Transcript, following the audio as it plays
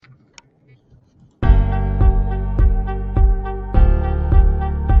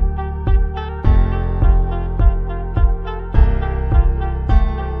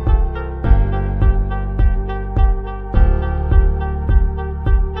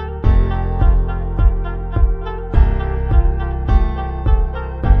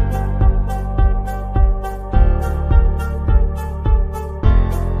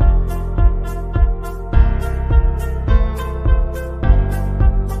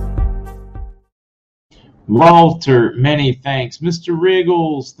Walter, many thanks. Mr.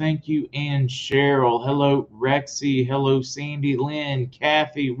 Wriggles, thank you. And Cheryl, hello. Rexy, hello. Sandy Lynn,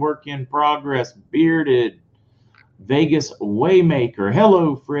 Kathy, work in progress. Bearded, Vegas Waymaker,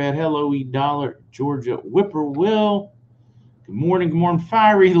 hello. Fred, hello. E-Dollar, Georgia Whippoorwill. Good morning,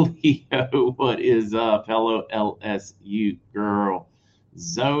 Fiery Leo. What is up? Hello, LSU girl.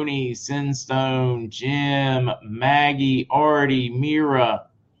 Zoni, Sinstone, Jim, Maggie, Artie, Mira.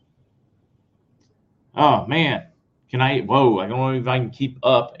 Oh, man. I don't know if I can keep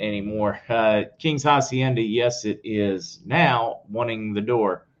up anymore. King's Hacienda, yes, it is now wanting the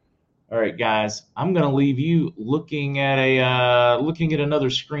door. All right, guys, I'm going to leave you looking at another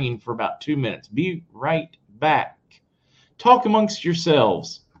screen for about 2 minutes. Be right back. Talk amongst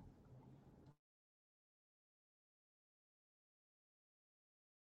yourselves.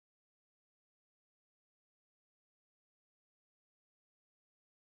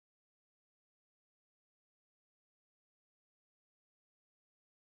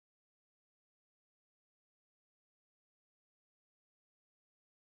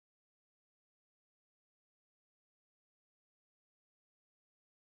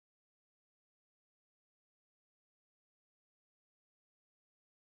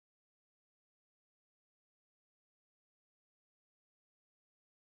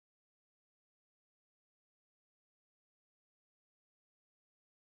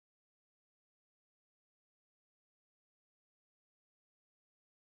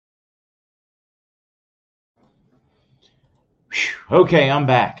 Okay, I'm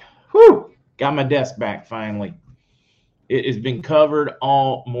back. Whew, got my desk back finally. It has been covered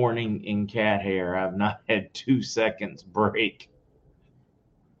all morning in cat hair. I've not had 2 seconds break.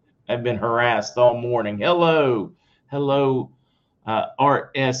 I've been harassed all morning. Hello,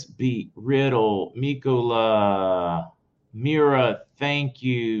 Art SB Riddle, Mikola, Mira. Thank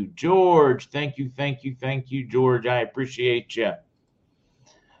you, George. Thank you, George. I appreciate you.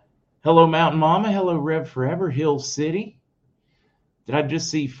 Hello, Mountain Mama. Hello, Rev Forever, Hill City. Did I just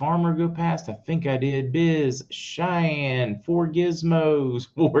see Farmer go past? I think I did. Biz, Cheyenne, Four Gizmos.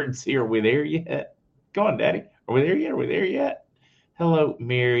 Ward's here. Are we there yet? Go on, Daddy. Are we there yet? Hello,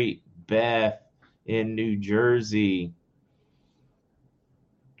 Mary Beth in New Jersey.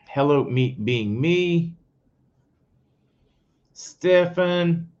 Hello, me being me.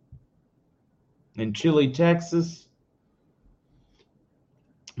 Stefan in Chile, Texas.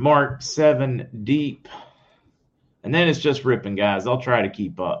 Mark 7 Deep. And then it's just ripping, guys. I'll try to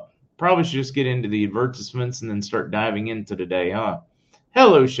keep up. Probably should just get into the advertisements and then start diving into today, huh?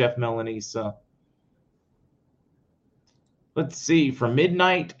 Hello, Chef Melanisa. Let's see. From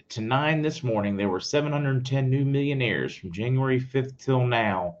midnight to 9 this morning, there were 710 new millionaires. From January 5th till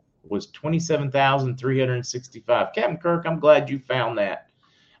now was 27,365. Captain Kirk, I'm glad you found that.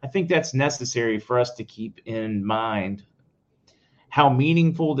 I think that's necessary for us to keep in mind how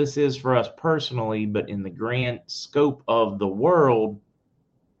meaningful this is for us personally, but in the grand scope of the world,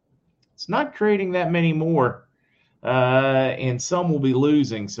 it's not creating that many more, and some will be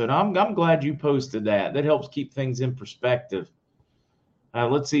losing. So I'm glad you posted that. That helps keep things in perspective.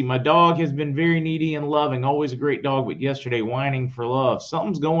 Let's see. My dog has been very needy and loving. Always a great dog, but yesterday whining for love.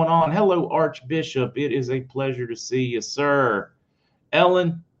 Something's going on. Hello, Archbishop. It is a pleasure to see you, sir.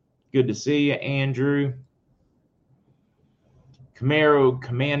 Ellen, good to see you. Andrew. Camaro,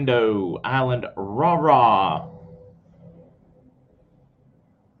 Commando, Island, rah-rah.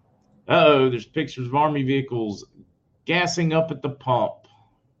 Uh-oh, there's pictures of Army vehicles gassing up at the pump.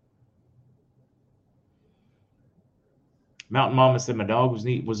 Mountain Mama said my dog was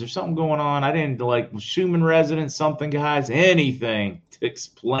neat. Was there something going on? I didn't was Schumann residence something, guys? Anything to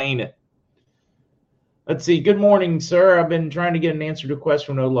explain it. Let's see. Good morning, sir. I've been trying to get an answer to a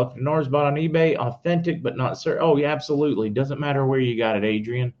question. No luck. Dinars bought on eBay. Authentic, but not sir. Oh, yeah, absolutely. Doesn't matter where you got it,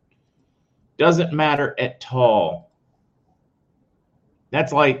 Adrian. Doesn't matter at all.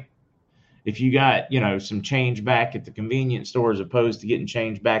 That's like if you got, some change back at the convenience store as opposed to getting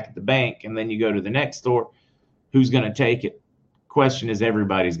change back at the bank, and then you go to the next store, who's going to take it? Question is,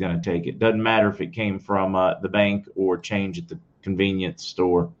 everybody's going to take it. Doesn't matter if it came from the bank or change at the convenience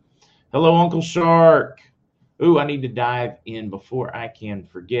store. Hello, Uncle Shark. Ooh, I need to dive in before I can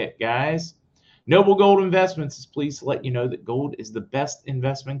forget, guys. Noble Gold Investments is pleased to let you know that gold is the best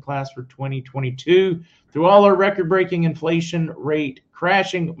investment class for 2022. Through all our record-breaking inflation rate,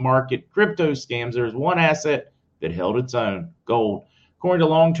 crashing market, crypto scams, there's one asset that held its own, gold. According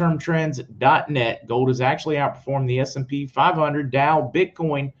to longtermtrends.net, gold has actually outperformed the S&P 500, Dow,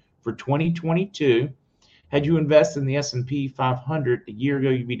 Bitcoin for 2022. Had you invested in the S&P 500 a year ago,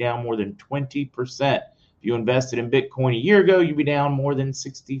 you'd be down more than 20%. If you invested in Bitcoin a year ago, you'd be down more than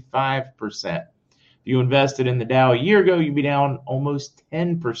 65%. If you invested in the Dow a year ago, you'd be down almost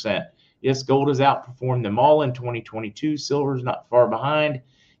 10%. Yes, gold has outperformed them all in 2022. Silver is not far behind.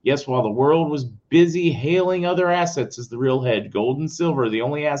 Yes, while the world was busy hailing other assets as the real hedge, gold and silver are the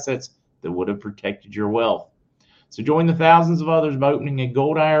only assets that would have protected your wealth. So join the thousands of others by opening a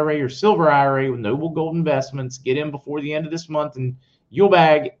gold IRA or silver IRA with Noble Gold Investments. Get in before the end of this month and you'll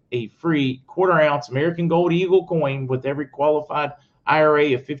bag a free quarter-ounce American Gold Eagle coin with every qualified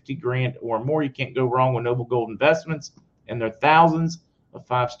IRA of 50 grand or more. You can't go wrong with Noble Gold Investments and their thousands of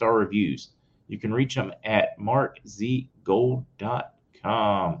five-star reviews. You can reach them at markzgold.com.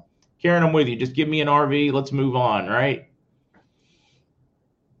 Karen, I'm with you. Just give me an RV. Let's move on, right?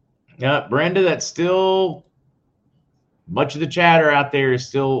 Brenda, that's still much of the chatter out there is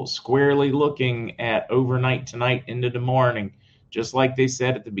still squarely looking at overnight tonight into the morning, just like they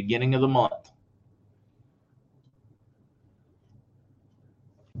said at the beginning of the month.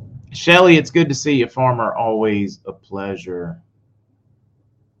 Shelly, it's good to see you, Farmer. Always a pleasure.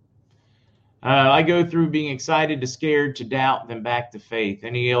 I go through being excited to scared to doubt, then back to faith.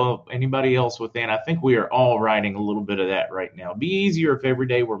 Anybody else within? I think we are all riding a little bit of that right now. Be easier if every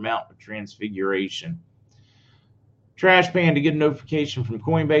day we're Mountain Transfiguration. Trash Pan to get a notification from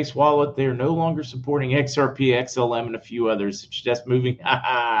Coinbase Wallet. They're no longer supporting XRP, XLM, and a few others. It's just moving.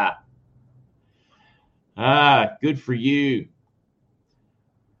 Good for you.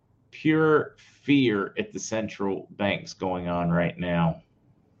 Pure fear at the central banks going on right now.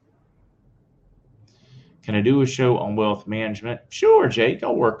 Can I do a show on wealth management? Sure, Jake.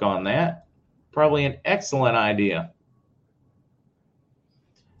 I'll work on that. Probably an excellent idea.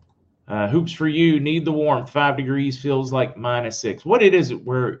 Hoops for you. Need the warmth. 5 degrees feels like -6. What it is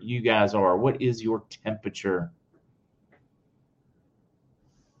where you guys are? What is your temperature?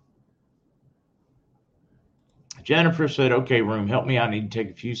 Jennifer said, okay, room, help me. I need to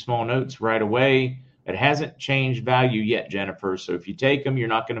take a few small notes right away. It hasn't changed value yet, Jennifer. So if you take them, you're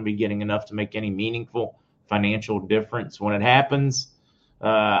not going to be getting enough to make any meaningful financial difference. When it happens,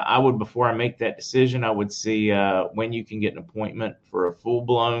 I would, before I make that decision, I would see when you can get an appointment for a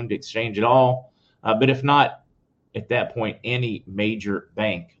full-blown to exchange it all. But if not, at that point, any major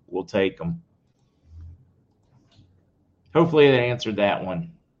bank will take them. Hopefully that answered that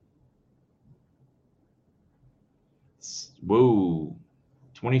one. Whoa,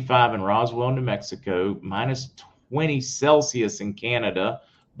 25 in Roswell, New Mexico, -20 Celsius in Canada,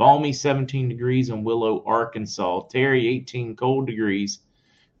 balmy 17 degrees in Willow, Arkansas, Terry 18 cold degrees,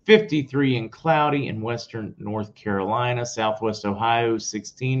 53 and cloudy in western North Carolina, southwest Ohio,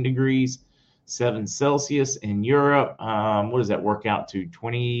 16 degrees, 7 Celsius in Europe. What does that work out to?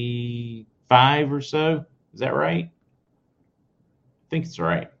 25 or so? Is that right? I think it's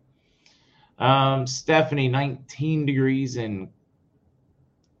right. Stephanie, 19 degrees in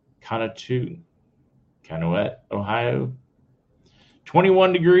Conneauta, Ohio.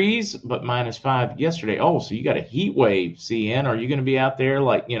 21 degrees, but -5 yesterday. Oh, so you got a heat wave, CN. Are you going to be out there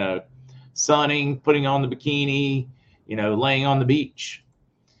like, sunning, putting on the bikini, laying on the beach?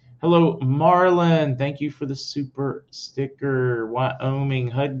 Hello, Marlon. Thank you for the super sticker. Wyoming,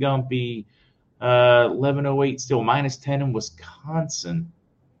 Hudgumpy, 1108 still, -10 in Wisconsin,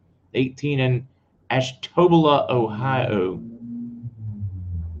 18 in Ashtabula, Ohio,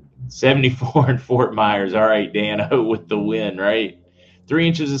 74 in Fort Myers. All right, Dano with the win, right? 3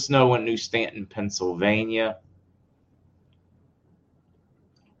 inches of snow in New Stanton, Pennsylvania.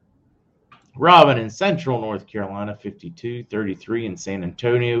 Robin in Central North Carolina, 52, 33 in San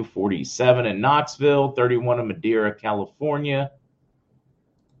Antonio, 47 in Knoxville, 31 in Madeira, California.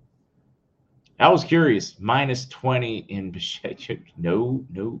 I was curious, -20 in Bishkek. No.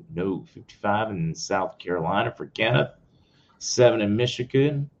 55 in South Carolina for Kenneth. 7 in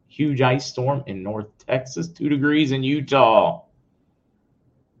Michigan. Huge ice storm in North Texas. 2 degrees in Utah.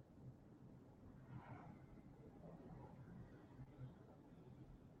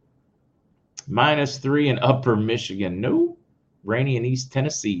 -3 in Upper Michigan. No. Rainy in East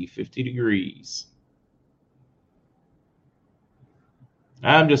Tennessee. 50 degrees.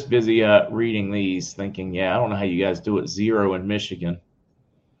 I'm just busy reading these, thinking, I don't know how you guys do it. 0 in Michigan.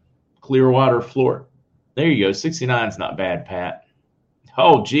 Clearwater, Florida. There you go. 69 is not bad, Pat.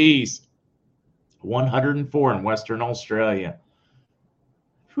 Oh, geez. 104 in Western Australia.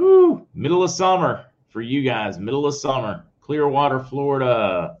 Whew. Middle of summer for you guys. Middle of summer. Clearwater,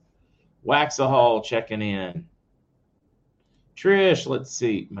 Florida. Waxahall checking in. Trish, let's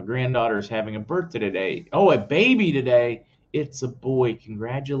see. My granddaughter's having a birthday today. Oh, a baby today. It's a boy.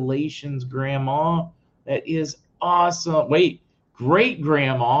 Congratulations, Grandma. That is awesome. Wait, great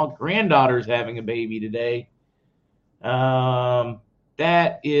grandma. Granddaughter's having a baby today.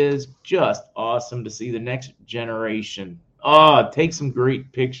 That is just awesome to see the next generation. Oh, take some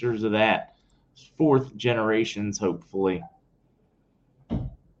great pictures of that. Fourth generations, hopefully.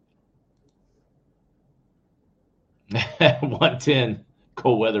 110.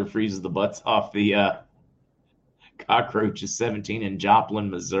 Cold weather freezes the butts off the cockroaches. 17 in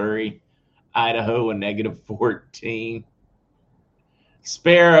Joplin, Missouri. Idaho, a -14.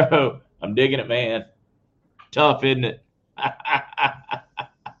 Sparrow. I'm digging it, man. Tough, isn't it?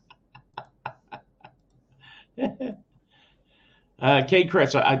 Kate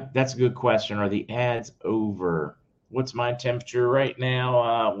Crest, that's a good question. Are the ads over? What's my temperature right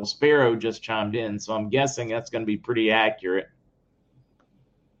now? Well, Sparrow just chimed in, so I'm guessing that's going to be pretty accurate.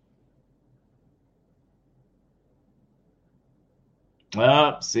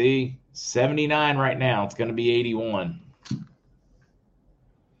 See, 79 right now. It's going to be 81.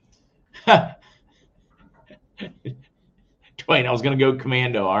 Dwayne, I was going to go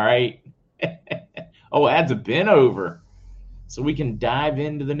commando, all right? Oh, ads have been over. So we can dive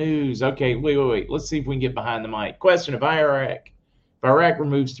into the news. Okay, wait. Let's see if we can get behind the mic. Question: If Iraq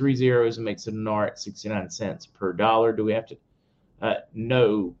removes 3 zeros and makes it an R at 69 cents per dollar, do we have to?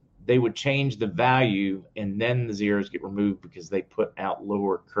 No, they would change the value and then the zeros get removed because they put out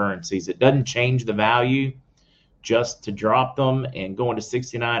lower currencies. It doesn't change the value just to drop them, and going to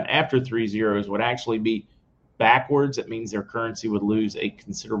 69 after 3 zeros would actually be backwards. It means their currency would lose a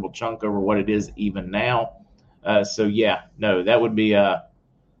considerable chunk over what it is even now. So yeah, no, that would be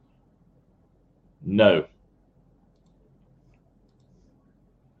no.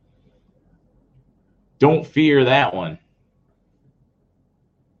 Don't fear that one.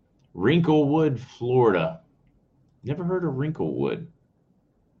 Wrinklewood, Florida. Never heard of Wrinklewood.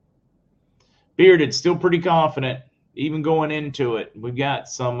 Bearded, still pretty confident, even going into it. We've got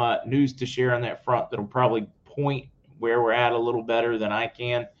some news to share on that front that'll probably point where we're at a little better than I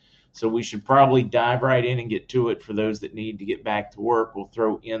can. So we should probably dive right in and get to it for those that need to get back to work. We'll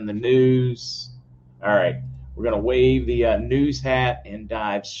throw in the news. All right, we're going to wave the news hat and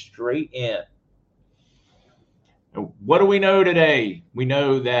dive straight in. What do we know today? We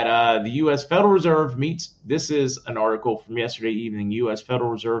know that the U.S. Federal Reserve meets. This is an article from yesterday evening. U.S. Federal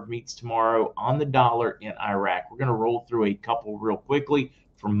Reserve meets tomorrow on the dollar in Iraq. We're going to roll through a couple real quickly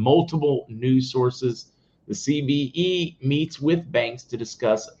from multiple news sources. The CBE meets with banks to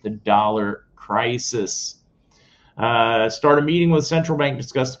discuss the dollar crisis. Start a meeting with central bank to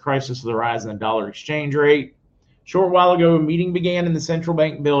discuss the crisis of the rise in the dollar exchange rate. Short while ago, a meeting began in the central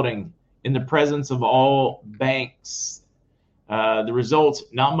bank building in the presence of all banks. The results,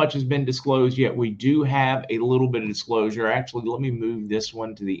 not much has been disclosed yet. We do have a little bit of disclosure. Actually, let me move this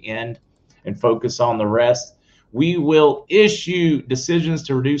one to the end and focus on the rest. We will issue decisions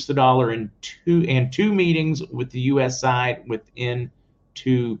to reduce the dollar in two meetings with the U.S. side within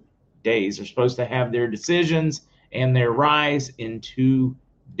 2 days. They're supposed to have their decisions and their rise in 2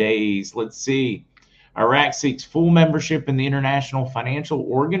 days. Let's see. Iraq seeks full membership in the International Financial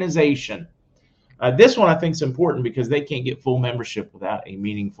Organization. This one I think is important because they can't get full membership without a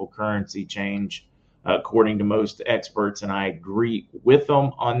meaningful currency change, according to most experts, and I agree with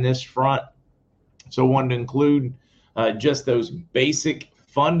them on this front. So I wanted to include just those basic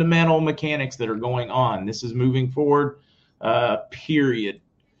fundamental mechanics that are going on. This is moving forward, period.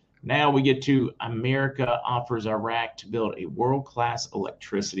 Now we get to America offers Iraq to build a world-class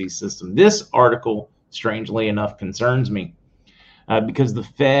electricity system. This article, strangely enough, concerns me because the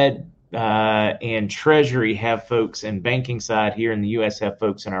Fed and Treasury have folks, and banking side here in the U.S. have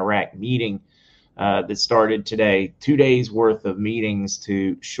folks in Iraq meeting that started today. 2 days worth of meetings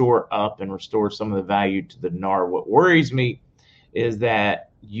to shore up and restore some of the value to the dinar. What worries me is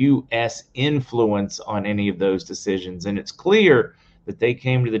that U.S. influence on any of those decisions, and it's clear that they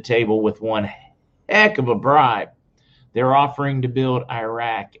came to the table with one heck of a bribe. They're offering to build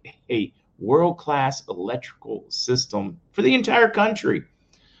Iraq a world-class electrical system for the entire country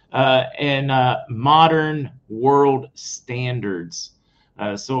and modern world standards.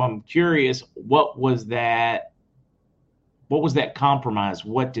 So I'm curious, what was that compromise?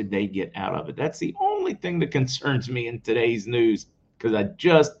 What did they get out of it? That's the only thing that concerns me in today's news, because I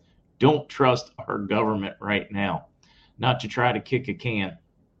just don't trust our government right now. Not to try to kick a can.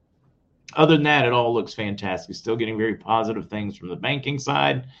 Other than that, it all looks fantastic. Still getting very positive things from the banking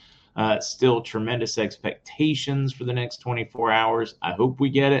side. Still tremendous expectations for the next 24 hours. I hope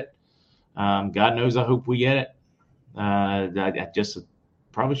we get it. God knows I hope we get it. I just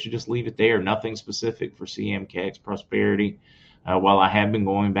probably should just leave it there. Nothing specific for CMKX Prosperity. While I have been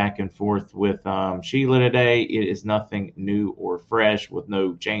going back and forth with Sheila today, it is nothing new or fresh with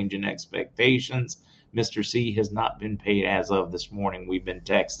no change in expectations. Mr. C has not been paid as of this morning. We've been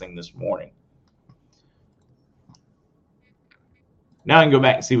texting this morning. Now I can go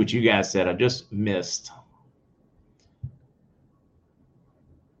back and see what you guys said. I just missed.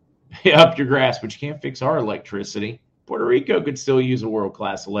 Up your grass, but you can't fix our electricity. Puerto Rico could still use a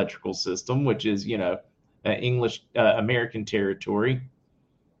world-class electrical system, which is, English American territory.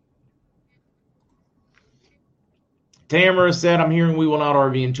 Tamara said, I'm hearing we will not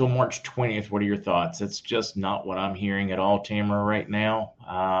RV until March 20th. What are your thoughts? That's just not what I'm hearing at all, Tamara, right now.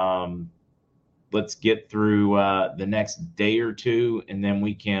 Let's get through the next day or two, and then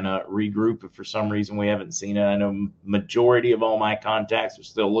we can regroup if for some reason we haven't seen it. I know majority of all my contacts are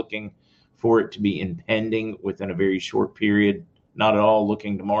still looking for it to be impending within a very short period, not at all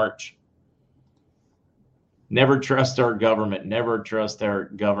looking to March. Never trust our government. Never trust our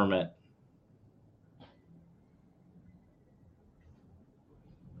government.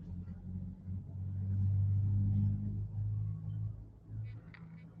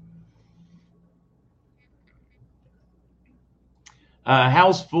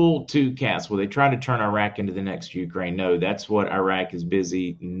 House full to cast. Will they try to turn Iraq into the next Ukraine? No, that's what Iraq is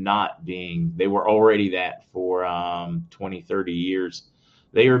busy not being. They were already that for 20, 30 years.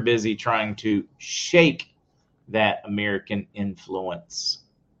 They are busy trying to shake that American influence.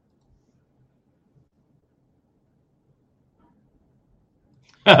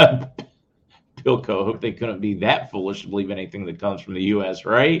 Pilco, hope they couldn't be that foolish to believe anything that comes from the U.S.,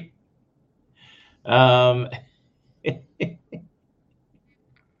 right?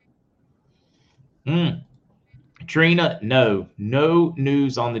 Trina, no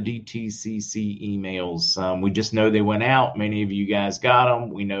news on the DTCC emails. We just know they went out. Many of you guys got them.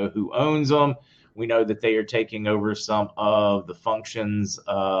 We know who owns them. We know that they are taking over some of the functions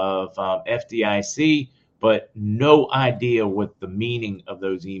of FDIC, but no idea what the meaning of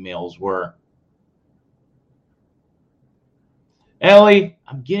those emails were. Ellie,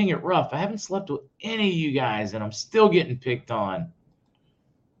 I'm getting it rough. I haven't slept with any of you guys, and I'm still getting picked on.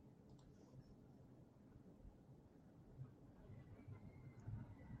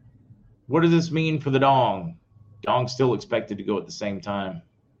 What does this mean for the dong? Dong's still expected to go at the same time.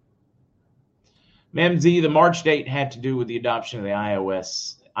 MarkZ, the March date had to do with the adoption of the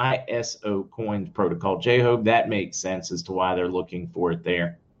ISO coins protocol. J-Hope, that makes sense as to why they're looking for it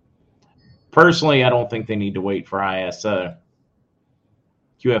there. Personally, I don't think they need to wait for ISO.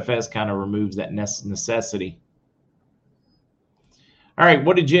 QFS kind of removes that necessity. All right,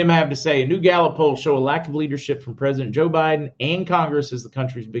 what did Jim have to say? A new Gallup poll show a lack of leadership from President Joe Biden and Congress is the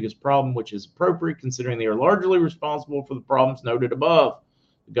country's biggest problem, which is appropriate considering they are largely responsible for the problems noted above.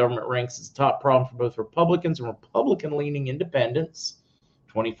 The government ranks as top problem for both Republicans and Republican-leaning independents,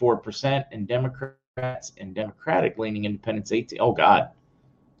 24%, and Democrats and Democratic-leaning independents, 18%. Oh, God.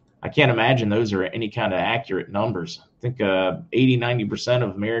 I can't imagine those are any kind of accurate numbers. I think 80, 90%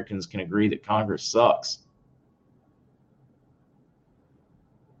 of Americans can agree that Congress sucks.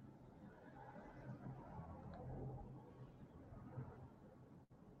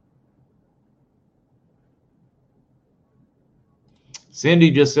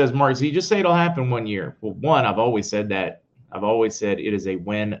 Cindy just says, MarkZ, just say it'll happen 1 year. Well, one, I've always said that. I've always said it is a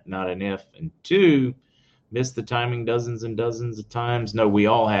when, not an if. And two, missed the timing dozens and dozens of times. No, we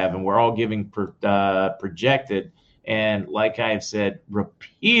all have, and we're all giving projected. And like I have said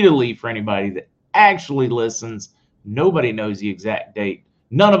repeatedly for anybody that actually listens, nobody knows the exact date.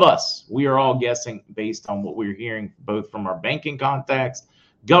 None of us. We are all guessing based on what we're hearing, both from our banking contacts,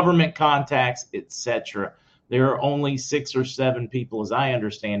 government contacts, etc. There are only 6 or 7 people, as I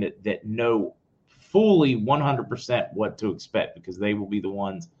understand it, that know fully 100% what to expect because they will be the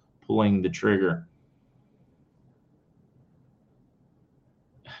ones pulling the trigger.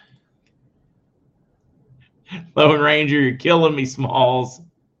 Lone Ranger, you're killing me, Smalls.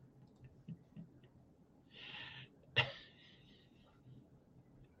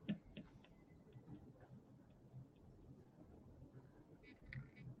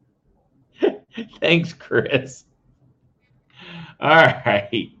 Thanks, Chris. All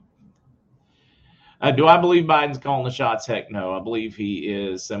right. Do I believe Biden's calling the shots? Heck no. I believe he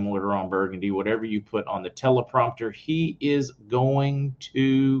is similar to Ron Burgundy. Whatever you put on the teleprompter, he is going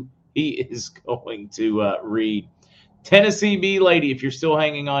to read. Tennessee Bee Lady, if you're still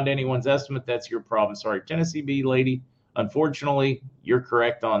hanging on to anyone's estimate, that's your problem. Sorry, Tennessee Bee Lady. Unfortunately, you're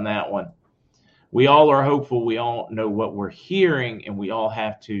correct on that one. We all are hopeful. We all know what we're hearing, and we all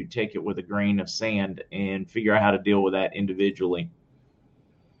have to take it with a grain of sand and figure out how to deal with that individually.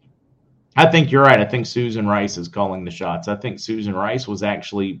 I think you're right. I think Susan Rice is calling the shots. I think Susan Rice was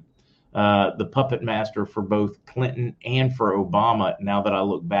actually the puppet master for both Clinton and for Obama. Now that I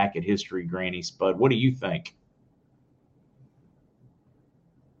look back at history, Granny Spud, what do you think?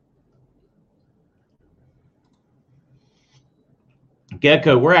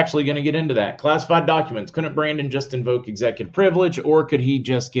 Gecko, we're actually going to get into that. Classified documents. Couldn't Brandon just invoke executive privilege, or could he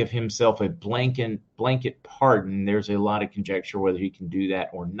just give himself a blanket pardon? There's a lot of conjecture whether he can do that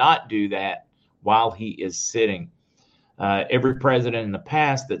or not do that while he is sitting. Every president in the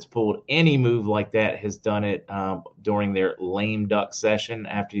past that's pulled any move like that has done it during their lame duck session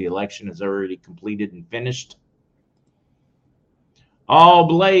after the election is already completed and finished. Oh,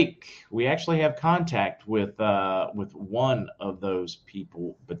 Blake, we actually have contact with one of those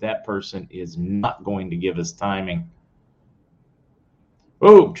people, but that person is not going to give us timing.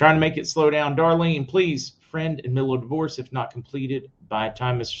 Oh, trying to make it slow down. Darlene, please, friend in middle of divorce, if not completed by the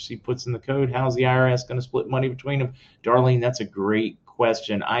time Mr. C puts in the code, how's the IRS going to split money between them? Darlene, that's a great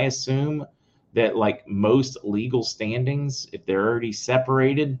question. I assume that like most legal standings, if they're already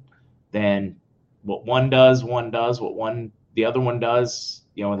separated, then what one does, what the other one does,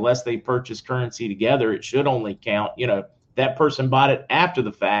 unless they purchase currency together, it should only count, that person bought it after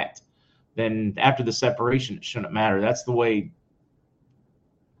the fact, then after the separation, it shouldn't matter. That's the way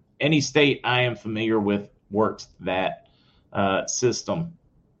any state I am familiar with works that system.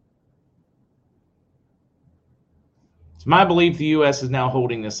 It's my belief the U.S. is now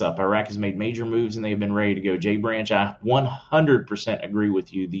holding this up. Iraq has made major moves and they've been ready to go. Jay Branch, I 100% agree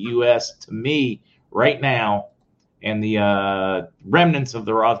with you. The U.S., to me, right now, and the remnants of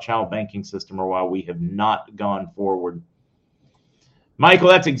the Rothschild banking system are why we have not gone forward. Michael,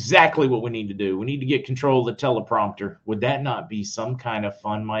 that's exactly what we need to do. We need to get control of the teleprompter. Would that not be some kind of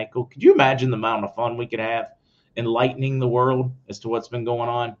fun, Michael? Could you imagine the amount of fun we could have enlightening the world as to what's been going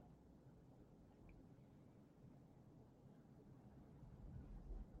on?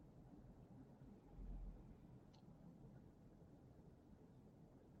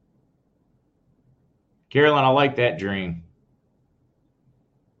 Carolyn, I like that dream.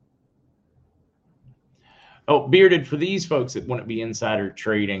 Oh, Bearded, for these folks that want to be insider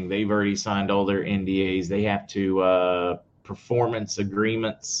trading, they've already signed all their NDAs. They have to performance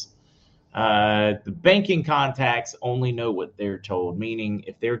agreements. The banking contacts only know what they're told, meaning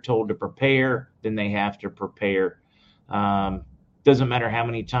if they're told to prepare, then they have to prepare. Doesn't matter how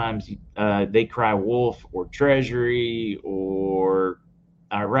many times they cry wolf or Treasury or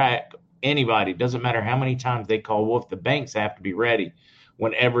Iraq, anybody. Doesn't matter how many times they call wolf. The banks have to be ready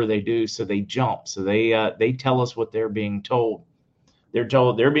whenever they do, so they jump. So they tell us what they're being told.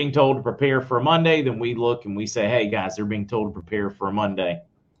 They're being told to prepare for a Monday. Then we look and we say, hey guys, they're being told to prepare for a Monday.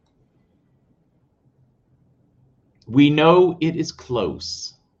 We know it is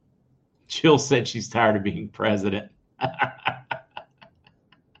close. Jill said she's tired of being president.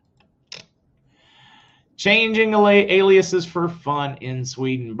 Changing aliases for fun in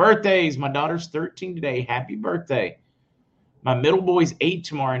Sweden. Birthdays. My daughter's 13 today. Happy birthday. My middle boy's 8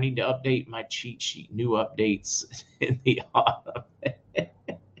 tomorrow. I need to update my cheat sheet. New updates in the autumn.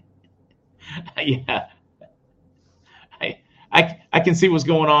 Yeah. I can see what's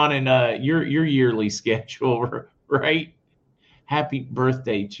going on in your yearly schedule, right? Happy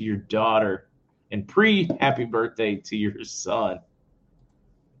birthday to your daughter and happy birthday to your son.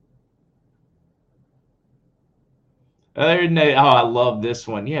 I love this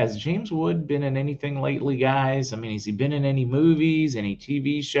one. Yeah, has James Wood been in anything lately, guys? I mean, has he been in any movies, any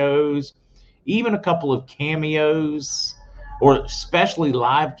TV shows, even a couple of cameos, or especially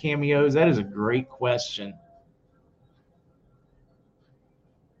live cameos? That is a great question.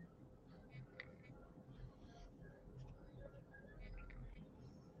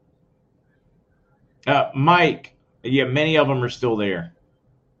 Mike, yeah, many of them are still there.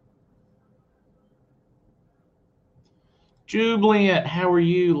 Jubilant, how are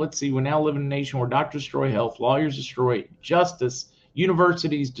you? Let's see. We now live in a nation where doctors destroy health, lawyers destroy justice,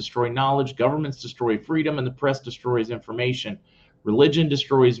 universities destroy knowledge, governments destroy freedom, and the press destroys information. Religion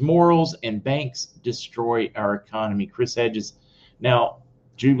destroys morals, and banks destroy our economy. Chris Hedges. Now,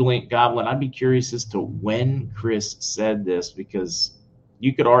 Jubilant Goblin, I'd be curious as to when Chris said this, because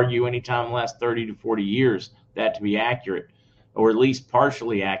you could argue anytime in the last 30 to 40 years that to be accurate, or at least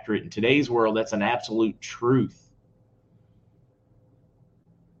partially accurate. In today's world, that's an absolute truth.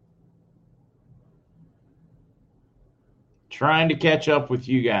 Trying to catch up with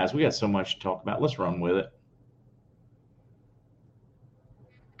you guys. We got so much to talk about. Let's run with it.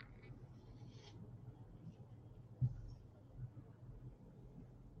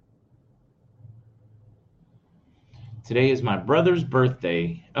 Today is my brother's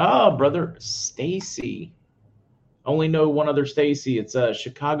birthday. Oh, brother Stacy. Only know one other Stacy. It's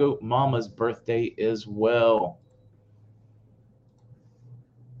Chicago Mama's birthday as well.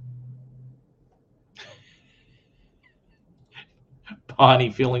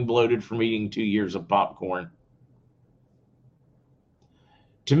 Bonnie feeling bloated from eating 2 years of popcorn.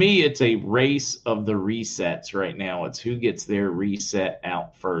 To me, it's a race of the resets right now. It's who gets their reset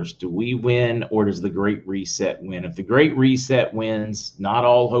out first. Do we win or does the Great Reset win? If the Great Reset wins, not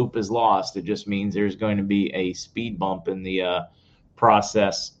all hope is lost. It just means there's going to be a speed bump in the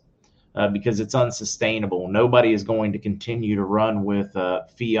process because it's unsustainable. Nobody is going to continue to run with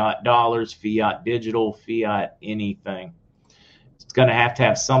fiat dollars, fiat digital, fiat anything. It's going to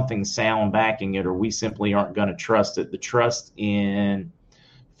have something sound backing it, or we simply aren't going to trust it. The trust in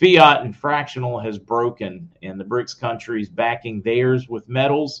fiat and fractional has broken, and the BRICS countries backing theirs with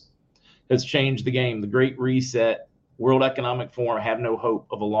metals has changed the game. The Great Reset, World Economic Forum have no hope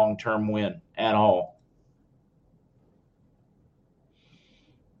of a long-term win at all.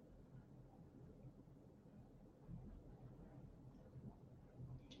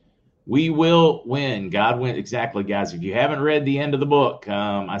 We will win. God win. Exactly, guys. If you haven't read the end of the book,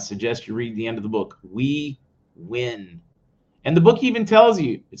 I suggest you read the end of the book. We win. And the book even tells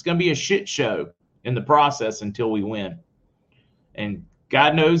you it's going to be a shit show in the process until we win. And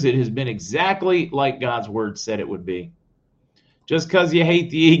God knows it has been exactly like God's word said it would be. Just because you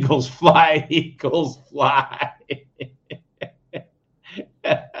hate the Eagles, fly, Eagles, fly.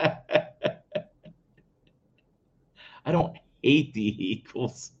 I don't hate the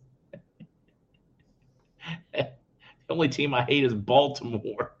Eagles. The only team I hate is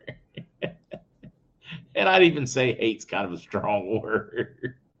Baltimore. And I'd even say hate's kind of a strong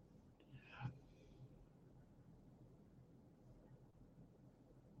word.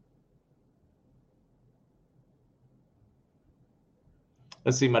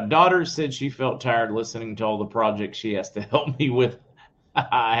 Let's see. My daughter said she felt tired listening to all the projects she has to help me with.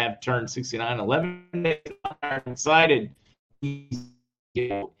 I have turned 69, 11 days. I'm excited.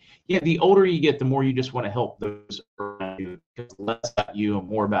 Yeah, the older you get, the more you just want to help those around you. Because less about you and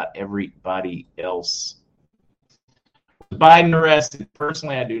more about everybody else. Biden arrested.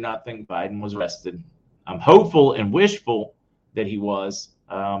 Personally, I do not think Biden was arrested. I'm hopeful and wishful that he was,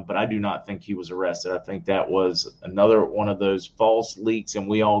 but I do not think he was arrested. I think that was another one of those false leaks, and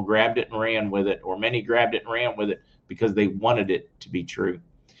we all grabbed it and ran with it, or many grabbed it and ran with it because they wanted it to be true.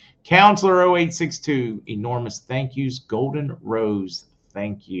 Counselor 0862, enormous thank yous. Golden Rose,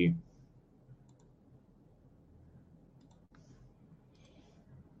 thank you.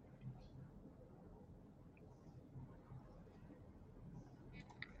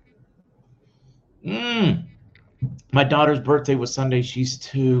 My daughter's birthday was Sunday. She's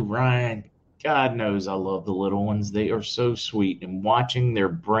 2. Ryan, God knows I love the little ones. They are so sweet. And watching their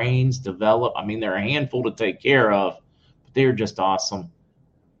brains develop, I mean, they're a handful to take care of, but they're just awesome.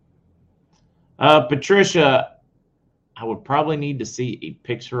 Patricia, I would probably need to see a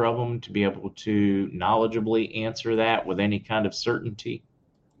picture of them to be able to knowledgeably answer that with any kind of certainty.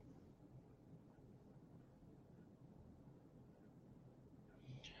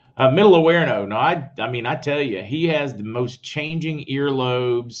 Middle Awareness. No, I mean, I tell you, he has the most changing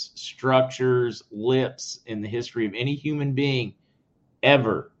earlobes, structures, lips in the history of any human being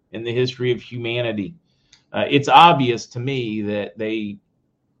ever in the history of humanity. It's obvious to me that they,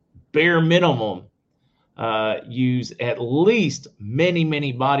 bare minimum, use at least many,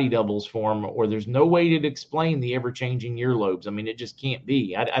 many body doubles for him, or there's no way to explain the ever-changing earlobes. I mean, it just can't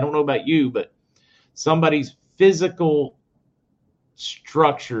be. I don't know about you, but somebody's physical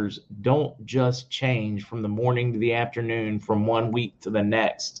structures don't just change from the morning to the afternoon, from one week to the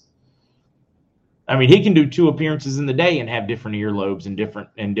next. I mean, he can do 2 appearances in the day and have different earlobes and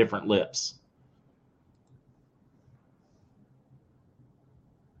different lips.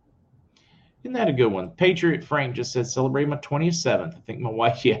 Isn't that a good one? Patriot Frank just said, celebrate my 27th. I think my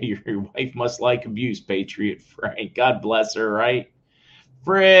wife, yeah, your wife must like abuse, Patriot Frank. God bless her, right?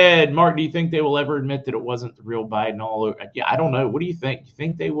 Fred, Mark, do you think they will ever admit that it wasn't the real Biden all over? Yeah, I don't know. What do you think? You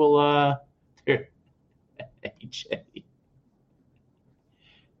think they will, AJ.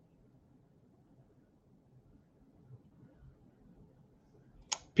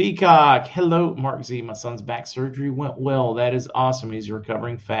 Peacock, hello, Mark Z. My son's back surgery went well. That is awesome. He's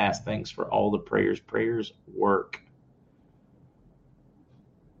recovering fast. Thanks for all the prayers. Prayers work.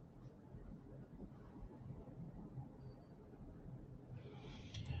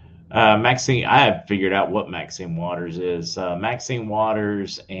 Maxine, I have figured out what Maxine Waters is. Maxine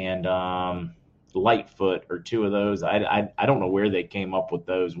Waters and Lightfoot are 2 of those. I don't know where they came up with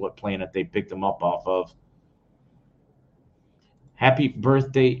those, what planet they picked them up off of. Happy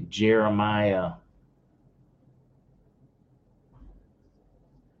birthday, Jeremiah.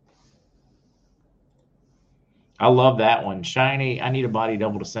 I love that one. Shiny, I need a body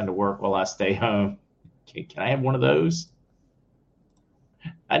double to send to work while I stay home. Can I have one of those?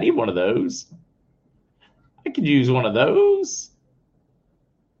 I need one of those. I could use one of those.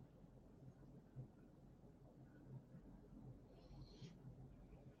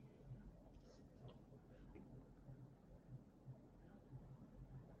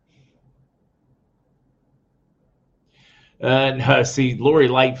 No, see, Lori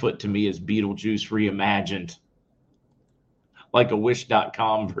Lightfoot to me is Beetlejuice reimagined, like a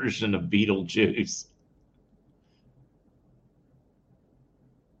Wish.com version of Beetlejuice.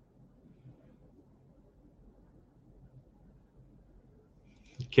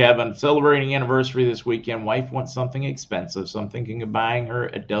 Kevin, celebrating anniversary this weekend. Wife wants something expensive, so I'm thinking of buying her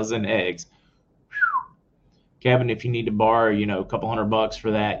a dozen eggs. Kevin, if you need to borrow, a couple $100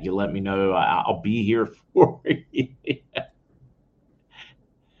 for that, you let me know. I'll be here for you.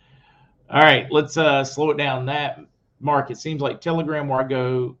 All right, let's slow it down. Mark, it seems like Telegram, where I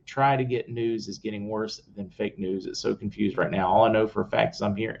go try to get news, is getting worse than fake news. It's so confused right now. All I know for a fact is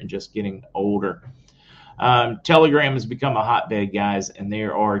I'm here and just getting older. Telegram has become a hotbed, guys, and they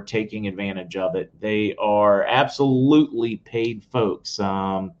are taking advantage of it. They are absolutely paid folks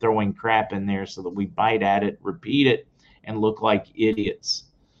throwing crap in there so that we bite at it, repeat it, and look like idiots.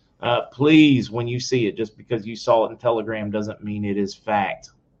 Please, when you see it, just because you saw it in Telegram doesn't mean it is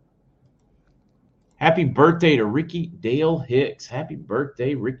fact. Happy birthday to Ricky Dale Hicks. Happy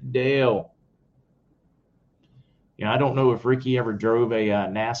birthday, Ricky Dale. I don't know if Ricky ever drove a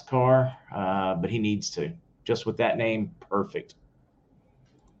NASCAR, but he needs to. Just with that name, perfect.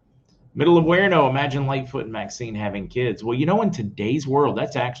 Middle of Where imagine Lightfoot and Maxine having kids. Well, in today's world,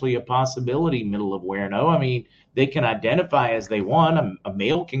 that's actually a possibility, Middle of Where I mean, they can identify as they want. A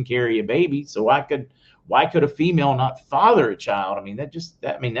male can carry a baby, so why could a female not father a child? I mean,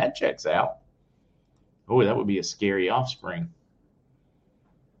 that checks out. Oh, that would be a scary offspring.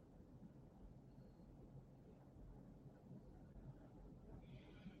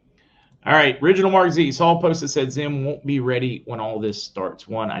 All right, original MarkZ. Saul posted said Zim won't be ready when all this starts.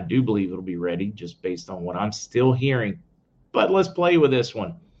 One, I do believe it'll be ready just based on what I'm still hearing. But let's play with this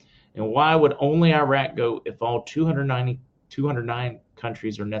one. And why would only Iraq go if all 209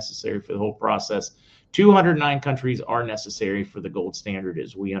 countries are necessary for the whole process? 209 countries are necessary for the gold standard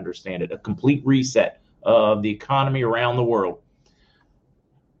as we understand it, a complete reset of the economy around the world.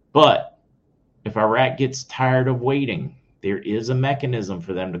 But if Iraq gets tired of waiting, there is a mechanism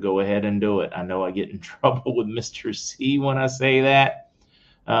for them to go ahead and do it. I know I get in trouble with Mr. C when I say that,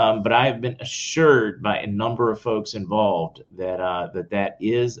 but I have been assured by a number of folks involved that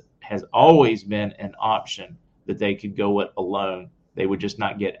has always been an option, that they could go it alone. They would just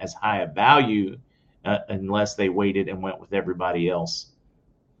not get as high a value unless they waited and went with everybody else.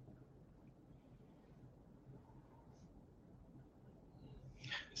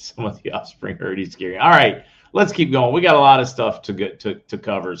 Some of the offspring herd is scary. All right, let's keep going. We got a lot of stuff to get to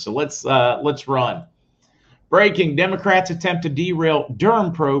cover, so let's run. Breaking: Democrats attempt to derail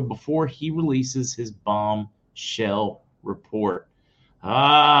Durham probe before he releases his bombshell report.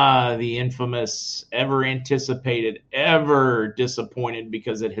 The infamous, ever anticipated, ever disappointed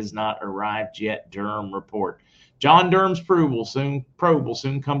because it has not arrived yet Durham report. John Durham's probe will soon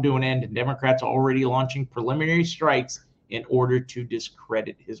come to an end, and Democrats are already launching preliminary strikes in order to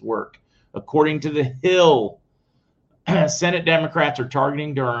discredit his work. According to The Hill, Senate Democrats are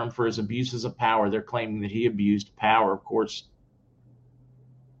targeting Durham for his abuses of power. They're claiming that he abused power. Of course,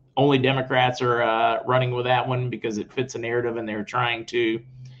 only Democrats are running with that one because it fits a narrative, and they're trying to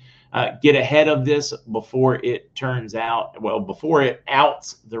get ahead of this before it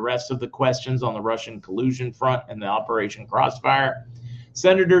outs the rest of the questions on the Russian collusion front and the Operation Crossfire.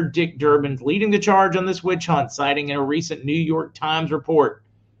 Senator Dick Durbin leading the charge on this witch hunt, citing in a recent New York Times report.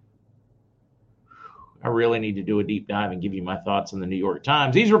 I really need to do a deep dive and give you my thoughts on the New York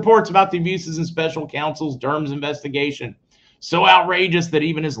Times. These reports about the abuses in special counsel's Durham's investigation, so outrageous that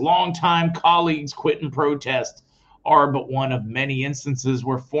even his longtime colleagues quit in protest, are but one of many instances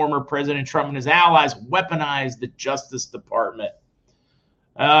where former President Trump and his allies weaponized the Justice Department.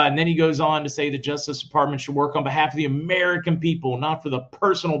 And then he goes on to say the Justice Department should work on behalf of the American people, not for the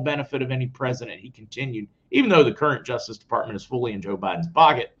personal benefit of any president. He continued, even though the current Justice Department is fully in Joe Biden's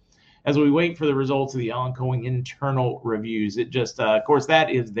pocket, as we wait for the results of the ongoing internal reviews. It just, of course, that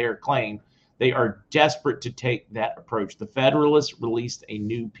is their claim. They are desperate to take that approach. The Federalist released a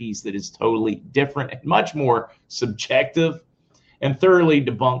new piece that is totally different and much more subjective and thoroughly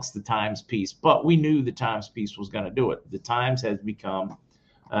debunks the Times piece. But we knew the Times piece was going to do it. The Times has become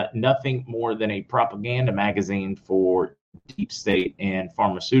nothing more than a propaganda magazine for deep state and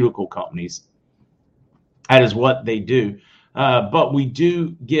pharmaceutical companies. That is what they do. But we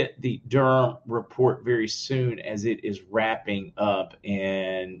do get the Durham report very soon as it is wrapping up,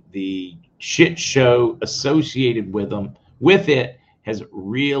 and the shit show associated with it has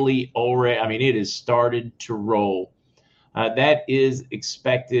really already, I mean, it has started to roll. That is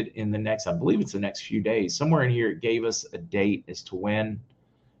expected in the next, I believe it's the next few days. Somewhere in here, it gave us a date as to when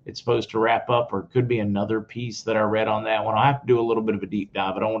it's supposed to wrap up, or it could be another piece that I read on that one. I'll have to do a little bit of a deep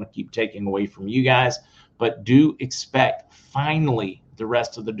dive. I don't want to keep taking away from you guys, but do expect finally the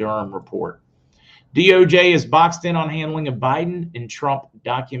rest of the Durham report. DOJ is boxed in on handling of Biden and Trump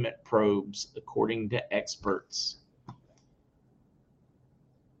document probes, according to experts.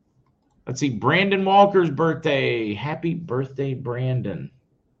 Let's see, Brandon Walker's birthday. Happy birthday, Brandon.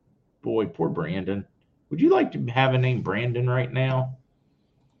 Boy, poor Brandon. Would you like to have a name Brandon right now?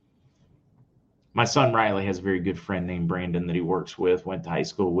 My son Riley has a very good friend named Brandon that he works with, went to high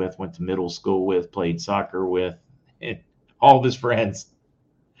school with, went to middle school with, played soccer with. And all of his friends,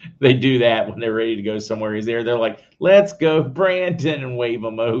 they do that when they're ready to go somewhere. He's there. They're like, let's go, Brandon, and wave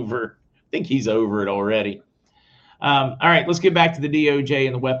him over. I think he's over it already. All right, let's get back to the DOJ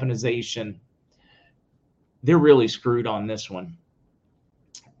and the weaponization. They're really screwed on this one.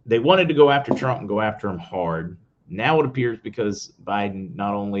 They wanted to go after Trump and go after him hard. Now it appears because Biden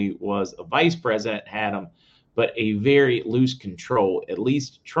not only was a vice president, had him, but a very loose control, at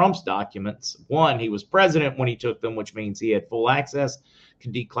least Trump's documents. One, he was president when he took them, which means he had full access,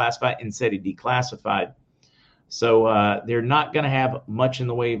 could declassify, and said he declassified. So they're not going to have much in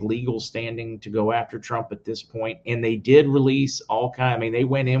the way of legal standing to go after Trump at this point. And they did release all kinds. I mean, they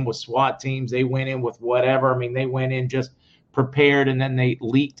went in with SWAT teams. They went in with whatever. I mean, they went in just prepared, and then they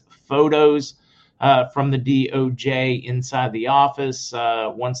leaked photos from the DOJ inside the office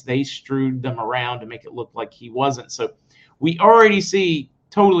once they strewed them around to make it look like he wasn't. So we already see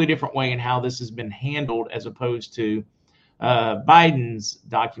totally different way in how this has been handled as opposed to Biden's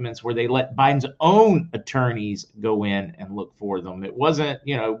documents, where they let Biden's own attorneys go in and look for them. It wasn't,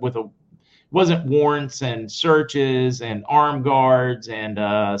 wasn't warrants and searches and armed guards and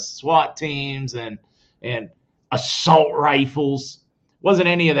SWAT teams and assault rifles. Wasn't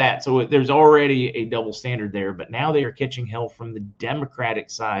any of that. So there's already a double standard there. But now they are catching hell from the Democratic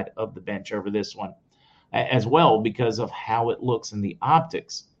side of the bench over this one as well, because of how it looks in the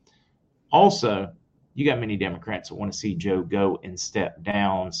optics. Also, you got many Democrats that want to see Joe go and step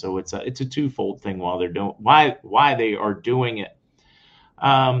down. So it's a twofold thing while they're doing why they are doing it.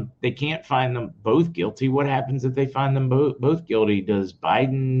 They can't find them both guilty. What happens if they find them both guilty? Does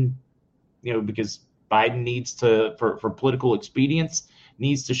Biden, because Biden needs to, for political expedience,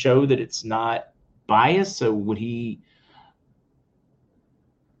 needs to show that it's not biased. So would he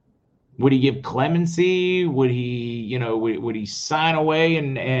give clemency? Would he, would he sign away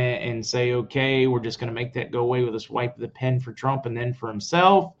and say, okay, we're just going to make that go away with a swipe of the pen for Trump and then for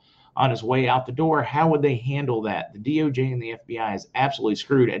himself on his way out the door? How would they handle that? The DOJ and the FBI is absolutely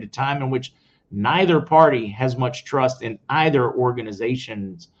screwed at a time in which neither party has much trust in either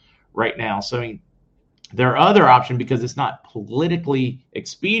organizations right now. So their other option, because it's not politically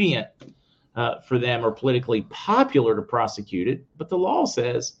expedient for them or politically popular to prosecute it, but the law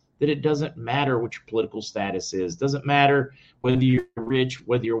says that it doesn't matter what your political status is. Doesn't matter whether you're rich,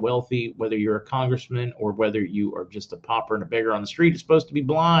 whether you're wealthy, whether you're a congressman, or whether you are just a pauper and a beggar on the street. It's supposed to be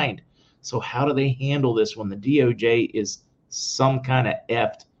blind. So how do they handle this when the DOJ is some kind of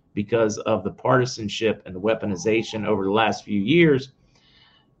effed because of the partisanship and the weaponization over the last few years?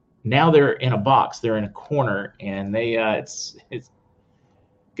 Now they're in a box, they're in a corner, and they it's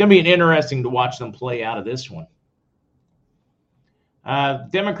going to be interesting to watch them play out of this one.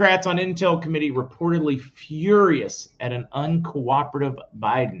 Democrats on Intel Committee reportedly furious at an uncooperative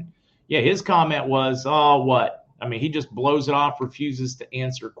Biden. Yeah, his comment was, oh, what? I mean, he just blows it off, refuses to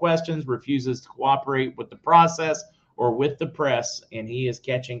answer questions, refuses to cooperate with the process or with the press, and he is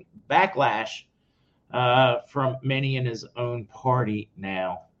catching backlash from many in his own party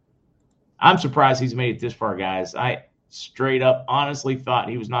now. I'm surprised he's made it this far, guys. I straight up honestly thought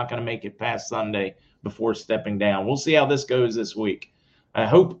he was not going to make it past Sunday before stepping down. We'll see how this goes this week. I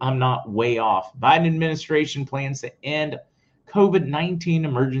hope I'm not way off. Biden administration plans to end COVID-19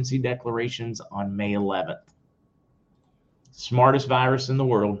 emergency declarations on May 11th. Smartest virus in the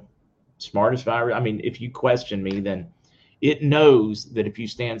world. Smartest virus. I mean, if you question me, then it knows that if you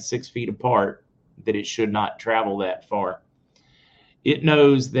stand 6 feet apart, that it should not travel that far. It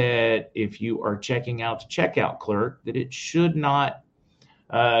knows that if you are checking out the checkout clerk, that it should not,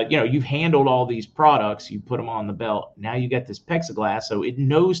 you've handled all these products, you put them on the belt. Now you got this plexiglass, so it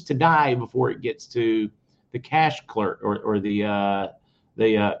knows to die before it gets to the cash clerk or the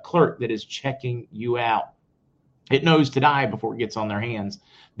clerk that is checking you out. It knows to die before it gets on their hands.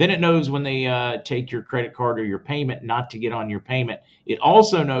 Then it knows when they take your credit card or your payment not to get on your payment. It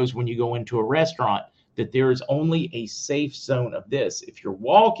also knows when you go into a restaurant that there is only a safe zone of this. If you're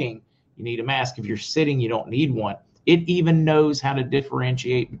walking, you need a mask. If you're sitting, you don't need one. It even knows how to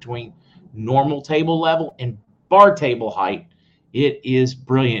differentiate between normal table level and bar table height. It is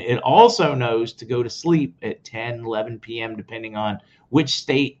brilliant. It also knows to go to sleep at 10, 11 p.m., depending on which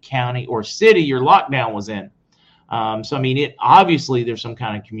state, county, or city your lockdown was in. So, I mean, it obviously there's some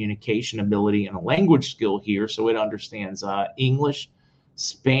kind of communication ability and a language skill here. So it understands English,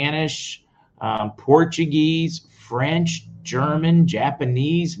 Spanish, Portuguese, French, German,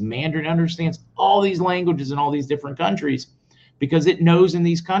 Japanese, Mandarin, understands all these languages in all these different countries because it knows in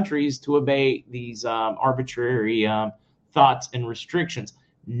these countries to obey these arbitrary thoughts and restrictions.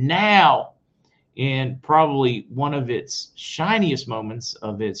 Now, in probably one of its shiniest moments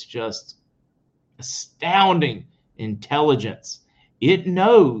of its just astounding intelligence, it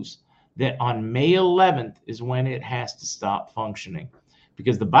knows that on May 11th is when it has to stop functioning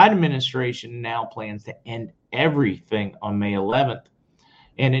because the Biden administration now plans to end everything on May 11th,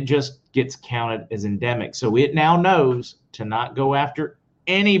 and it just gets counted as endemic. So it now knows to not go after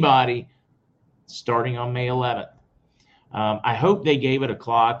anybody starting on May 11th. I hope they gave it a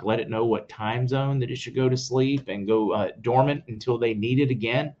clock, let it know what time zone that it should go to sleep and go dormant until they need it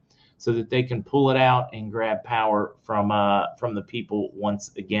again, so that they can pull it out and grab power from the people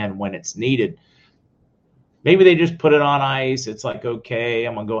once again when it's needed. Maybe they just put it on ice. It's like, okay,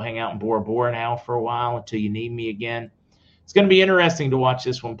 I'm going to go hang out in Bora Bora now for a while until you need me again. It's going to be interesting to watch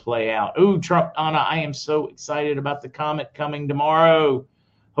this one play out. Ooh, Trump, Anna, I am so excited about the comet coming tomorrow.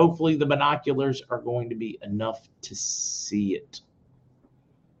 Hopefully the binoculars are going to be enough to see it.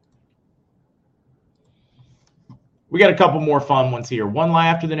 We got a couple more fun ones here. One lie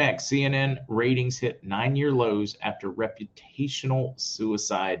after the next. CNN ratings hit 9-year lows after reputational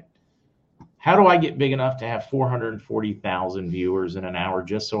suicide. How do I get big enough to have 440,000 viewers in an hour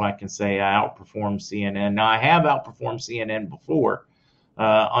just so I can say I outperformed CNN? Now, I have outperformed CNN before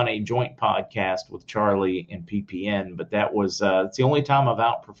on a joint podcast with Charlie and PPN, but that was it's the only time I've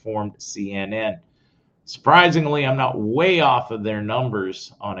outperformed CNN. Surprisingly, I'm not way off of their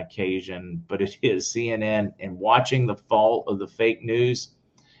numbers on occasion, but it is CNN. And watching the fall of the fake news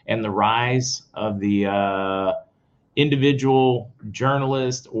and the rise of the individual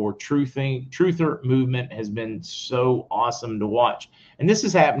journalist or truther movement has been so awesome to watch. And this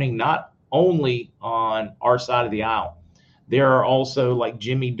is happening not only on our side of the aisle. There are also like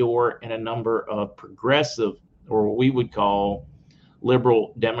Jimmy Dore and a number of progressive, or what we would call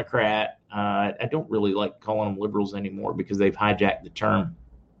liberal Democrat. I don't really like calling them liberals anymore because they've hijacked the term.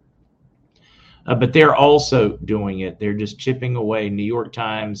 But they're also doing it. They're just chipping away. New York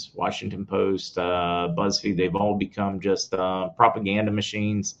Times, Washington Post, BuzzFeed, they've all become just propaganda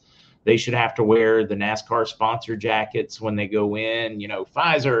machines. They should have to wear the NASCAR sponsor jackets when they go in, you know,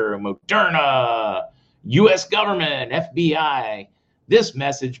 Pfizer, Moderna, U.S. government, FBI. This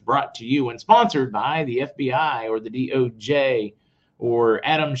message brought to you and sponsored by the FBI or the DOJ or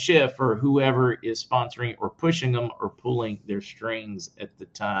Adam Schiff or whoever is sponsoring or pushing them or pulling their strings at the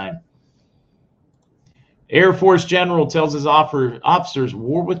time. Air Force General tells his officers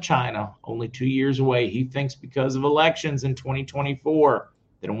war with China only 2 years away. He thinks because of elections in 2024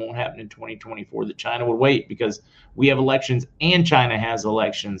 that it won't happen in 2024, that China would wait because we have elections and China has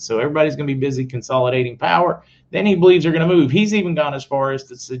elections. So everybody's going to be busy consolidating power. Then he believes they're going to move. He's even gone as far as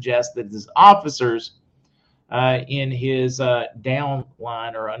to suggest that his officers in his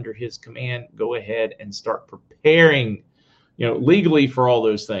downline or under his command go ahead and start preparing, you know, legally for all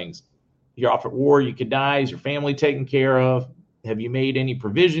those things. You're off at war, you could die. Is your family taken care of? Have you made any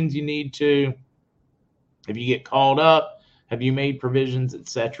provisions you need to? If you get called up, have you made provisions,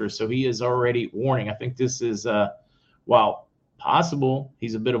 etc.? So he is already warning. I think this is, while possible,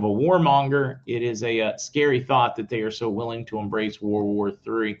 he's a bit of a warmonger. It is a scary thought that they are so willing to embrace World War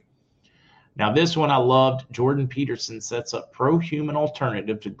III. Now, this one I loved. Jordan Peterson sets up pro-human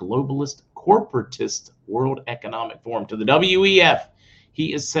alternative to globalist corporatist World Economic Forum, to the WEF.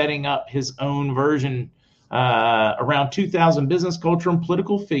 He is setting up his own version. Around 2,000 business, cultural, and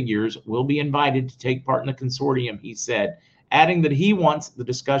political figures will be invited to take part in the consortium, he said, adding that he wants the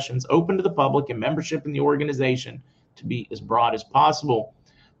discussions open to the public and membership in the organization to be as broad as possible.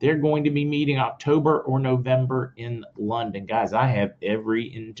 They're going to be meeting October or November in London. Guys, I have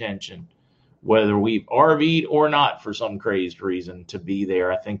every intention, whether we've RV'd or not for some crazed reason, to be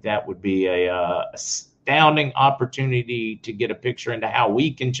there. I think that would be a astounding opportunity to get a picture into how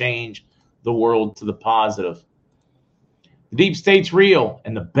we can change the world to the positive. The deep state's real,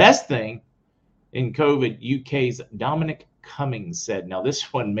 and the best thing in COVID, UK's Dominic Cummings said. Now,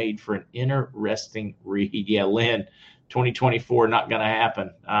 this one made for an interesting read. Yeah, Lynn, 2024, not going to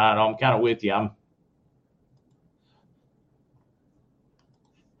happen. I'm kind of with you. All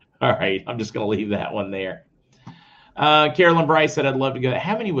right, I'm just going to leave that one there. Carolyn Bryce said, I'd love to go.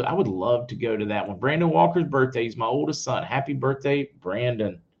 How many? I would love to go to that one. Brandon Walker's birthday. He's my oldest son. Happy birthday,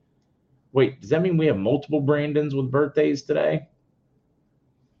 Brandon. Wait, does that mean we have multiple Brandons with birthdays today?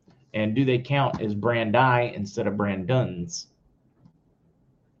 And do they count as Brandi instead of Brandons?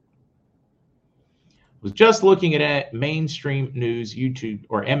 Was just looking at mainstream news YouTube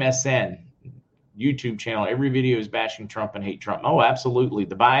or MSN YouTube channel. Every video is bashing Trump and hate Trump. Oh, absolutely.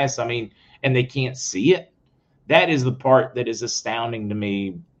 The bias, I mean, and they can't see it. That is the part that is astounding to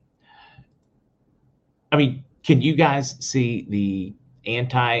me. I mean, can you guys see the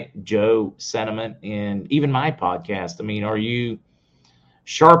anti-Joe sentiment in even my podcast? I mean, are you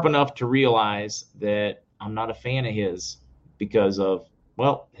sharp enough to realize that I'm not a fan of his because of,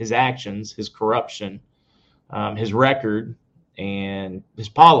 well, his actions, his corruption, his record, and his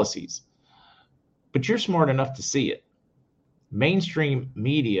policies? But you're smart enough to see it. Mainstream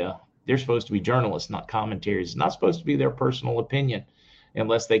media, they're supposed to be journalists, not commentaries. It's not supposed to be their personal opinion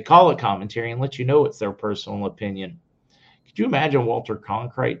unless they call it commentary and let you know it's their personal opinion. Could you imagine Walter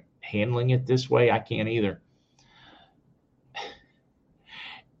Cronkite handling it this way? I can't either.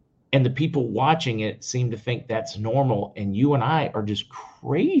 And the people watching it seem to think that's normal. And you and I are just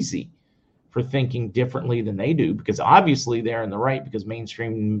crazy for thinking differently than they do, because obviously they're in the right because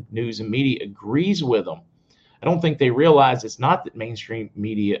mainstream news and media agrees with them. I don't think they realize it's not that mainstream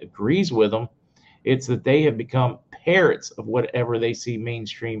media agrees with them. It's that they have become parrots of whatever they see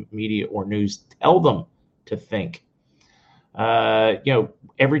mainstream media or news tell them to think.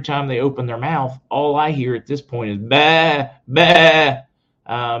 Every time they open their mouth, all I hear at this point is bah, bah,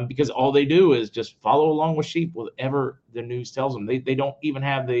 because all they do is just follow along with sheep, whatever the news tells them. They don't even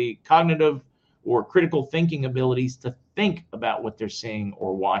have the cognitive or critical thinking abilities to think about what they're seeing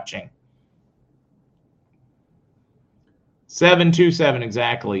or watching. 727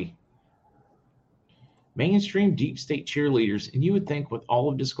 exactly. Mainstream deep state cheerleaders, and you would think with all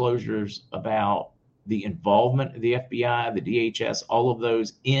of disclosures about the involvement of the FBI, the DHS, all of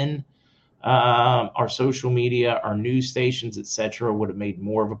those in our social media, our news stations, etc., would have made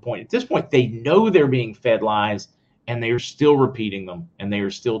more of a point. At this point, they know they're being fed lies, and they are still repeating them, and they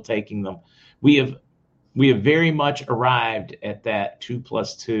are still taking them. We have very much arrived at that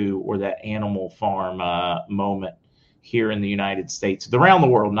 2+2 or that Animal Farm moment here in the United States, around the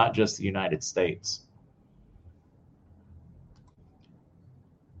world, not just the United States.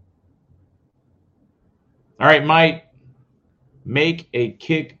 All right, Mike, make a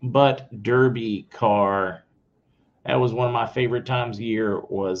kick butt derby car. That was one of my favorite times of year,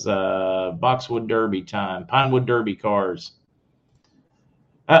 was Boxwood Derby time, Pinewood Derby cars.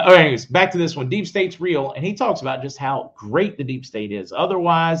 Anyways, back to this one. Deep State's real, and he talks about just how great the Deep State is.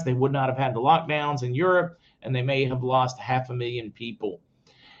 Otherwise, they would not have had the lockdowns in Europe, and they may have lost 500,000 people.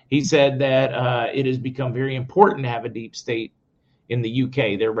 He said that it has become very important to have a deep state in the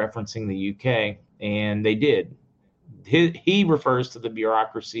UK. They're referencing the UK, and they did. He refers to the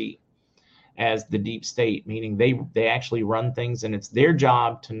bureaucracy as the deep state, meaning they actually run things, and it's their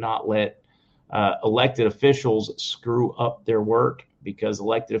job to not let elected officials screw up their work, because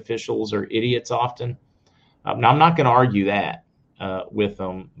elected officials are idiots often. Now, I'm not going to argue that with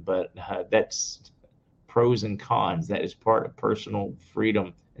them, but that's pros and cons. That is part of personal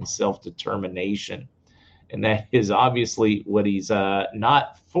freedom and self-determination. And that is obviously what he's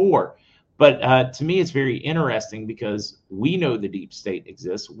not for. But to me, it's very interesting because we know the deep state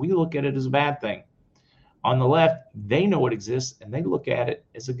exists. We look at it as a bad thing. On the left, they know it exists, and they look at it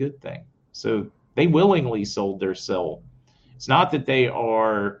as a good thing. So they willingly sold their soul. It's not that they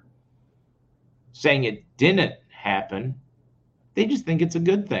are saying it didn't happen. They just think it's a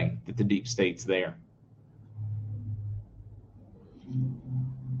good thing that the deep state's there.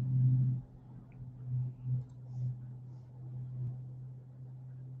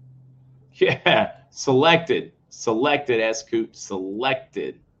 Yeah, selected, S-Coop,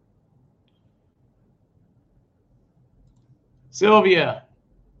 selected. Sylvia,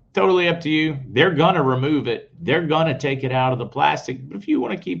 totally up to you. They're going to remove it. They're going to take it out of the plastic. But if you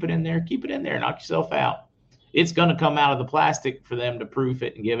want to keep it in there, keep it in there. Knock yourself out. It's going to come out of the plastic for them to proof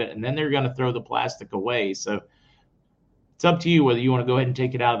it and give it, and then they're going to throw the plastic away. So it's up to you whether you want to go ahead and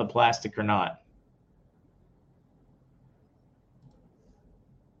take it out of the plastic or not.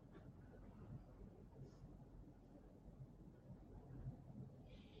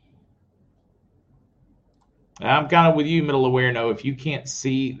 I'm kind of with you, middle aware. No, if you can't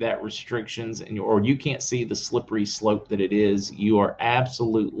see that restrictions or you can't see the slippery slope that it is, you are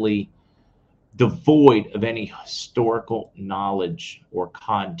absolutely devoid of any historical knowledge or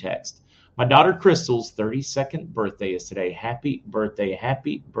context. My daughter Crystal's 32nd birthday is today. Happy birthday.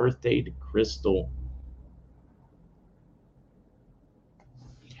 Happy birthday to Crystal.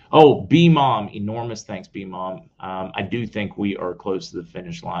 Oh, B Mom, enormous thanks, B Mom. I do think we are close to the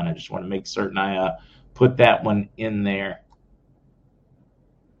finish line. I just want to make certain I put that one in there.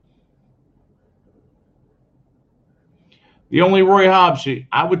 The only Roy Hobbs shoot,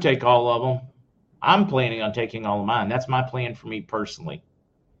 I would take all of them. I'm planning on taking all of mine. That's my plan for me personally.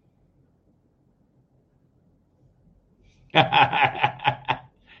 Think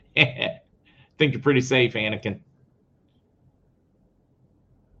you're pretty safe, Anakin.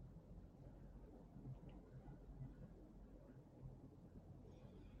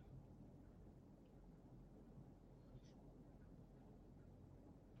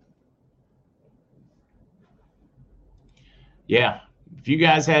 Yeah. If you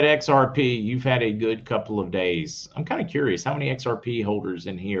guys had XRP, you've had a good couple of days. I'm kind of curious how many XRP holders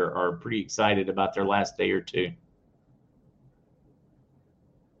in here are pretty excited about their last day or two.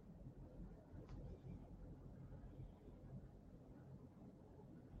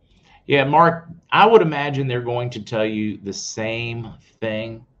 Yeah, Mark, I would imagine they're going to tell you the same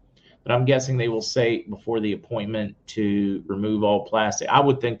thing, but I'm guessing they will say before the appointment to remove all plastic. I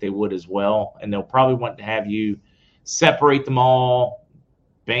would think they would as well, and they'll probably want to have you separate them all,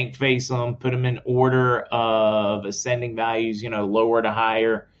 bank face them, put them in order of ascending values, lower to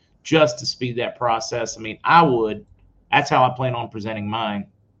higher, just to speed that process. I mean, I would. That's how I plan on presenting mine.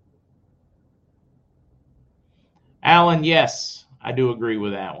 Alan, yes, I do agree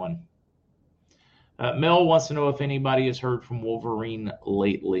with that one. Mel wants to know if anybody has heard from Wolverine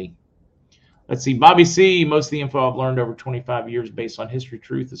lately. Let's see. Bobby C. Most of the info I've learned over 25 years based on history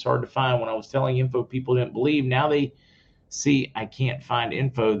truth is hard to find. When I was telling info, people didn't believe. Now they see I can't find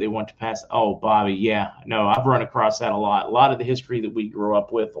info. They want to pass. Oh, Bobby. Yeah. No, I've run across that a lot. A lot of the history that we grew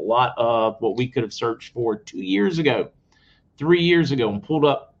up with, a lot of what we could have searched for 2 years ago, 3 years ago, and pulled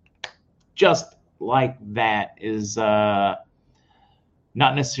up just like that is not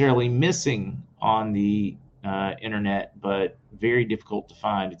necessarily missing on the internet, but very difficult to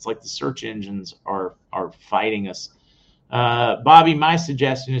find. It's like the search engines are fighting us. Bobby, my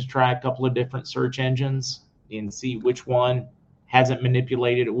suggestion is try a couple of different search engines and see which one hasn't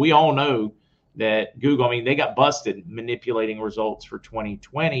manipulated it. We all know that Google, they got busted manipulating results for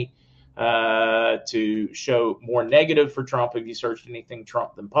 2020 to show more negative for Trump if you searched anything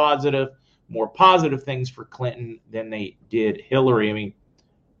Trump than positive, more positive things for Clinton than they did Hillary.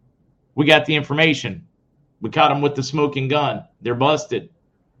 We got the information. We caught them with the smoking gun. They're busted.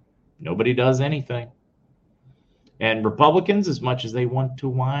 Nobody does anything. And Republicans, as much as they want to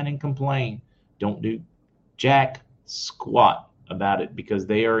whine and complain, don't do jack squat about it because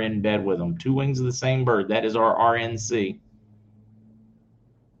they are in bed with them. Two wings of the same bird. That is our RNC.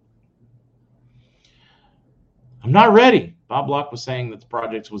 I'm not ready. Bob Block was saying that the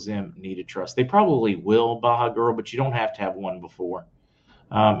projects was in needed trust. They probably will, Baja Girl, but you don't have to have one before.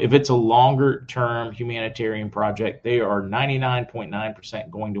 If it's a longer-term humanitarian project, they are 99.9%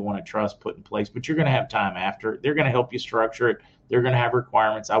 going to want to trust put in place, but you're going to have time after. They're going to help you structure it. They're going to have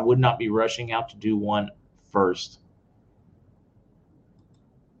requirements. I would not be rushing out to do one first.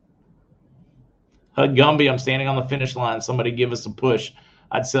 Hud Gumby, I'm standing on the finish line. Somebody give us a push.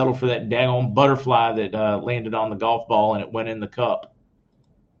 I'd settle for that daggone butterfly that landed on the golf ball and it went in the cup.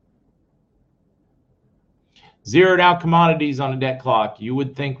 Zeroed out commodities on a debt clock. You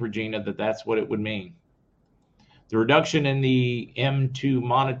would think, Regina, that that's what it would mean. The reduction in the M2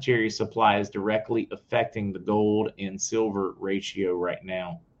 monetary supply is directly affecting the gold and silver ratio right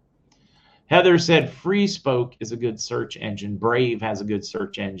now. Heather said Free Spoke is a good search engine. Brave has a good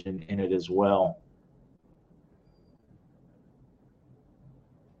search engine in it as well.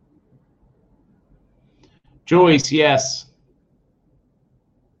 Joyce, yes.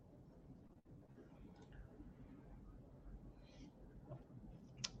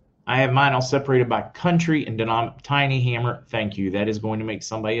 I have mine all separated by country and tiny hammer. Thank you. That is going to make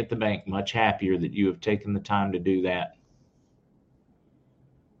somebody at the bank much happier that you have taken the time to do that.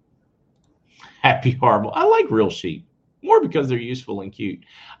 Happy Horrible. I like real sheep more because they're useful and cute.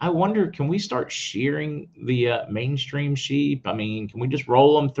 I wonder, can we start shearing the mainstream sheep? Can we just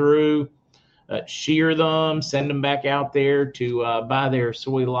roll them through, shear them, send them back out there to buy their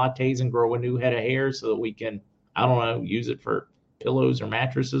soy lattes and grow a new head of hair so that we can, I don't know, use it for pillows or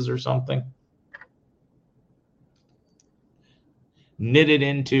mattresses or something? Knit it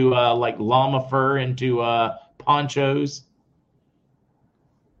into like llama fur into ponchos.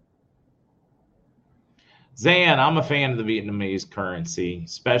 Zan, I'm a fan of the Vietnamese currency,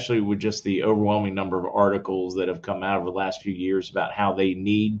 especially with just the overwhelming number of articles that have come out over the last few years about how they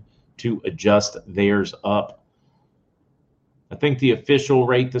need to adjust theirs up. I think the official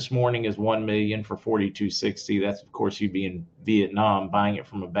rate this morning is 1 million for 42.60. That's, of course, you'd be in Vietnam buying it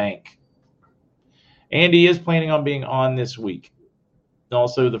from a bank. Andy is planning on being on this week.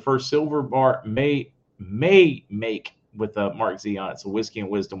 Also, the first silver bar may make with a MarkZ on it. So Whiskey and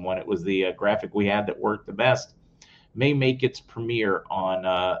Wisdom one. It was the graphic we had that worked the best. May make its premiere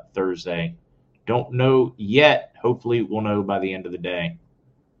on Thursday. Don't know yet. Hopefully we'll know by the end of the day.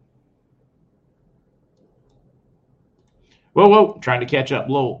 Whoa, trying to catch up.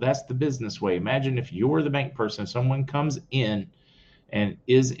 Lowell, that's the business way. Imagine if you're the bank person, someone comes in and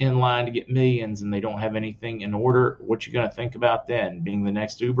is in line to get millions and they don't have anything in order. What you going to think about then? Being the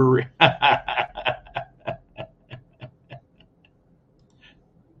next Uber?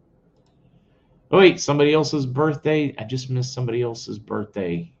 Oh, wait, somebody else's birthday. I just missed somebody else's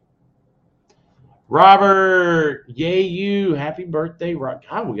birthday. Robert, yay you. Happy birthday.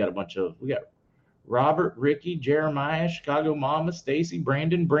 God, we got Robert, Ricky, Jeremiah, Chicago Mama, Stacy,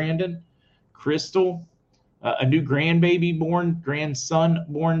 Brandon, Crystal, a new grandson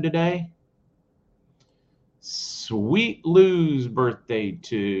born today. Sweet Lou's birthday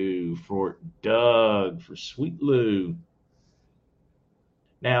too for Doug, for Sweet Lou.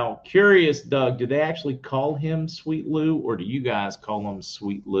 Now, curious, Doug, do they actually call him Sweet Lou, or do you guys call him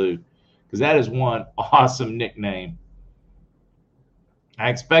Sweet Lou? Because that is one awesome nickname. I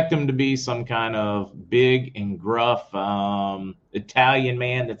expect him to be some kind of big and gruff Italian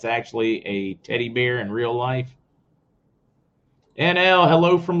man that's actually a teddy bear in real life. NL,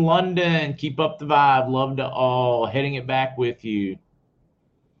 hello from London. Keep up the vibe. Love to all. Heading it back with you.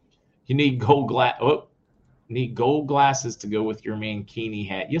 You need gold glasses to go with your mankini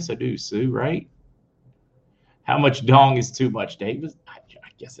hat. Yes, I do, Sue, right? How much dong is too much, David? I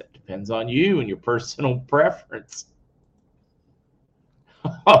guess that depends on you and your personal preference.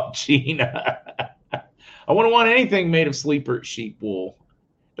 Oh, Gina. I wouldn't want anything made of sleeper sheep wool.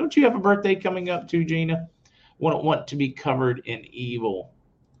 Don't you have a birthday coming up too, Gina? Wouldn't want to be covered in evil.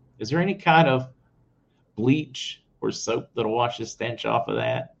 Is there any kind of bleach or soap that'll wash the stench off of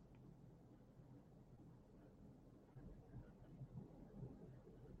that?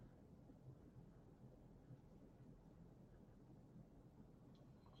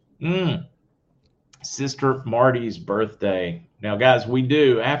 Sister Marty's birthday. Now, guys, we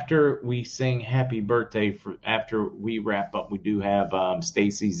do, after we sing happy birthday, after we wrap up, we do have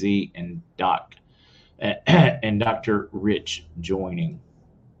Stacy Z and Doc and Dr. Rich joining.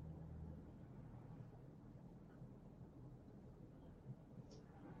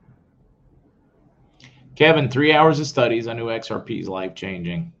 Kevin, 3 hours of studies. I know XRP is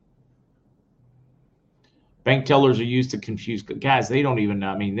life-changing. Bank tellers are used to confuse guys. They don't even know.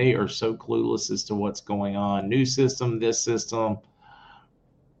 I mean, they are so clueless as to what's going on. New system, this system.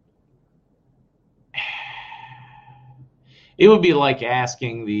 It would be like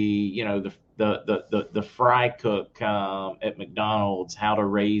asking the fry cook at McDonald's how to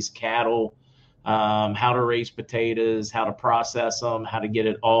raise cattle, how to raise potatoes, how to process them, how to get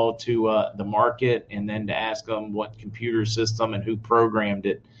it all to the market, and then to ask them what computer system and who programmed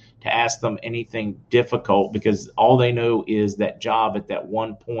it, to ask them anything difficult, because all they know is that job at that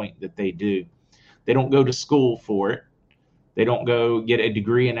one point that they do. They don't go to school for it. They don't go get a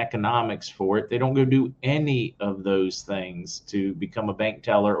degree in economics for it. They don't go do any of those things to become a bank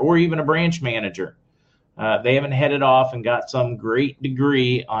teller or even a branch manager. They haven't headed off and got some great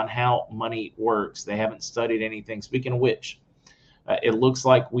degree on how money works. They haven't studied anything. Speaking of which, it looks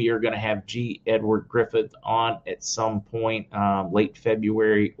like we are going to have G. Edward Griffith on at some point late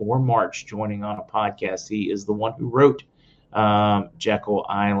February or March, joining on a podcast. He is the one who wrote Jekyll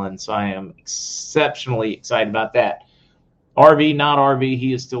Island, so I am exceptionally excited about that. RV, not RV,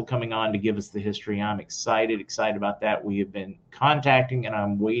 he is still coming on to give us the history. I'm excited about that. We have been contacting, and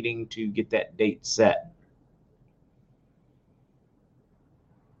I'm waiting to get that date set.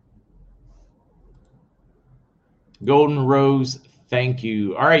 Golden Rose, thank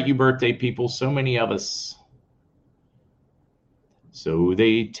you. All right, you birthday people, so many of us. So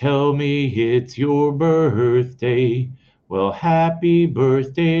they tell me it's your birthday. Well, happy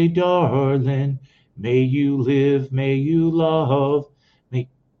birthday, darling. May you live, may you love, may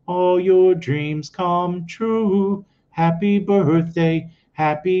all your dreams come true. Happy birthday,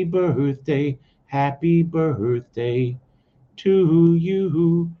 happy birthday, happy birthday to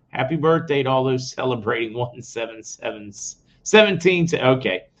you. Happy birthday to all those celebrating 17717.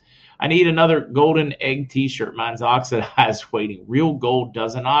 Okay. I need another golden egg t-shirt. Mine's oxidized waiting. Real gold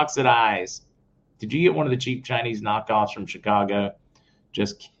doesn't oxidize. Did you get one of the cheap Chinese knockoffs from Chicago?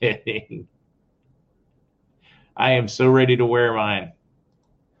 Just kidding. I am so ready to wear mine.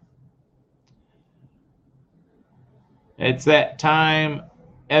 It's that time.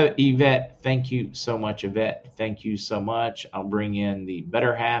 Yvette, thank you so much, Yvette. Thank you so much. I'll bring in the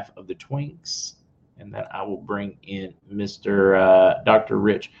better half of the Twinks, and then I will bring in Mr. Dr.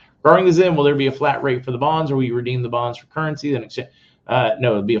 Rich. Regarding this in, will there be a flat rate for the bonds, or will you redeem the bonds for currency? Then exchange? No,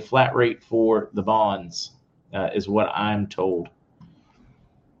 it'll be a flat rate for the bonds, is what I'm told.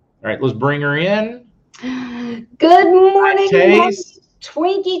 All right, let's bring her in. Good morning.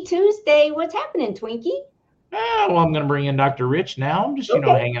 Twinkie Tuesday. What's happening, Twinkie? Well, I'm going to bring in Dr. Rich now. I'm just,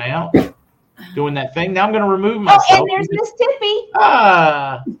 hanging out, doing that thing. Now I'm going to remove myself. Oh, and there's Miss Tippy.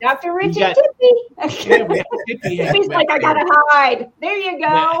 Dr. Rich and Tippy. Yeah, we got Tippy. Tippy's like, I got to hide. There you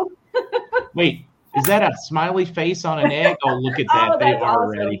go. Wait, is that a smiley face on an egg? Oh, look at that. They are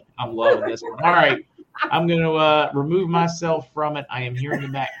awesome. ready. I'm loving this one. All right. I'm going to remove myself from it. I am here in the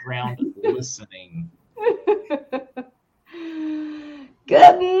background listening.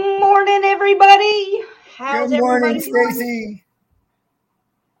 Good morning, everybody. How's Good morning, everybody Stacy.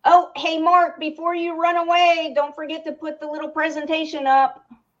 Oh, hey, Mark, before you run away, don't forget to put the little presentation up.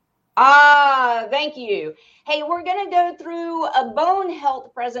 Thank you. Hey, we're going to go through a bone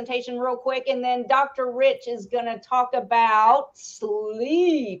health presentation real quick, and then Dr. Rich is going to talk about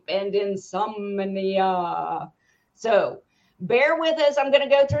sleep and insomnia. So bear with us. I'm going to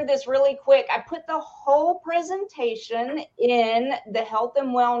go through this really quick. I put the whole presentation in the health and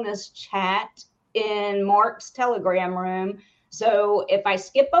wellness chat in Mark's Telegram room. So if I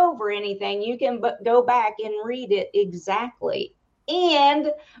skip over anything, you can go back and read it exactly.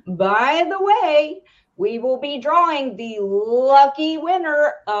 And by the way, we will be drawing the lucky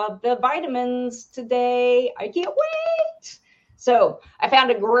winner of the vitamins today. I can't wait. So I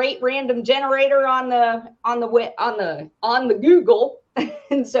found a great random generator on the Google.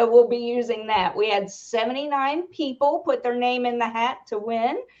 And so we'll be using that. We had 79 people put their name in the hat to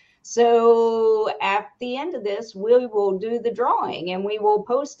win. So at the end of this, we will do the drawing and we will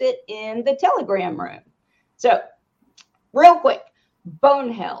post it in the Telegram room. So real quick,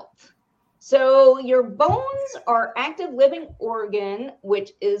 bone health. So your bones are active living organ,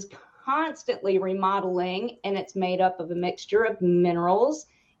 which is constantly remodeling, and it's made up of a mixture of minerals,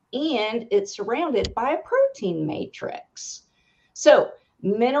 and it's surrounded by a protein matrix. So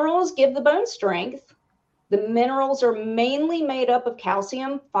minerals give the bone strength. The minerals are mainly made up of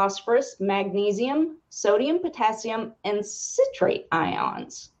calcium, phosphorus, magnesium, sodium, potassium, and citrate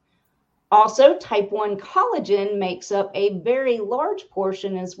ions. Also, type 1 collagen makes up a very large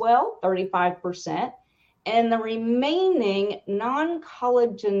portion as well, 35%. And the remaining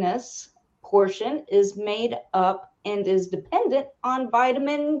non-collagenous portion is made up and is dependent on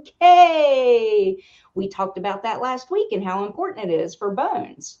vitamin K. We talked about that last week and how important it is for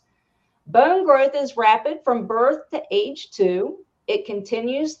bones. Bone growth is rapid from birth to age 2. It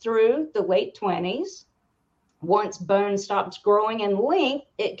continues through the late 20s. Once bone stops growing in length,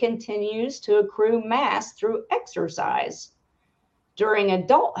 it continues to accrue mass through exercise. During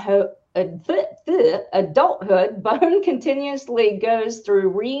adulthood, bone continuously goes through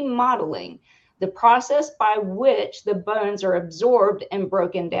remodeling, the process by which the bones are absorbed and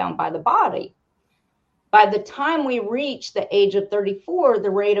broken down by the body. By the time we reach the age of 34,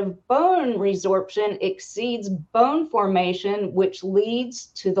 the rate of bone resorption exceeds bone formation, which leads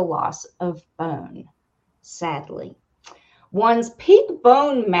to the loss of bone, sadly. One's peak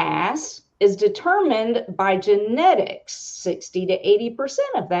bone mass is determined by genetics, 60 to 80%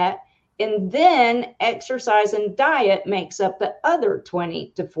 of that, and then exercise and diet makes up the other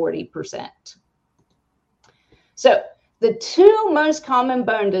 20 to 40%. So, the two most common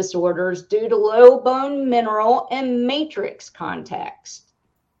bone disorders due to low bone mineral and matrix content.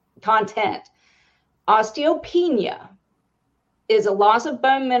 Osteopenia is a loss of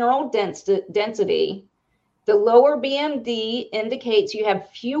bone mineral density. The lower BMD indicates you have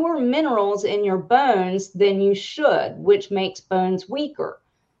fewer minerals in your bones than you should, which makes bones weaker.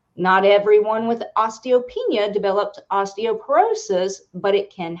 Not everyone with osteopenia developed osteoporosis, but it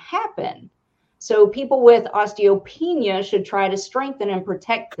can happen. So people with osteopenia should try to strengthen and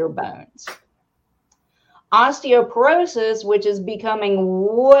protect their bones. Osteoporosis, which is becoming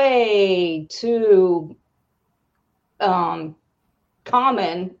way too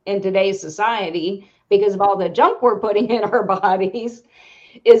common in today's society because of all the junk we're putting in our bodies,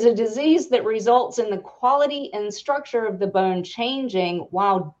 is a disease that results in the quality and structure of the bone changing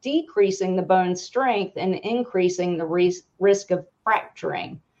while decreasing the bone strength and increasing the risk of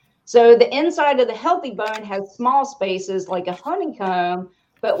fracturing. So the inside of the healthy bone has small spaces like a honeycomb,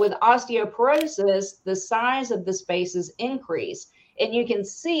 but with osteoporosis, the size of the spaces increase. And you can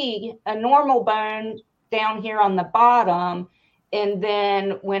see a normal bone down here on the bottom. And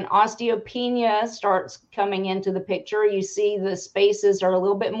then when osteopenia starts coming into the picture, you see the spaces are a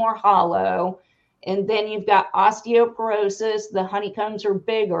little bit more hollow. And then you've got osteoporosis, the honeycombs are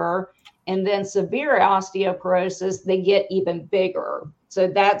bigger. And then severe osteoporosis, they get even bigger. So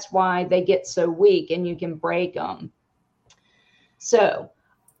that's why they get so weak and you can break them. So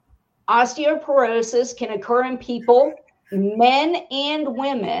osteoporosis can occur in people, men and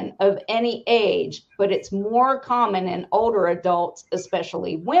women of any age, but it's more common in older adults,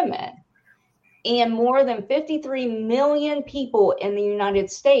 especially women. And more than 53 million people in the United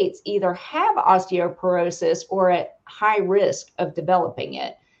States either have osteoporosis or are at high risk of developing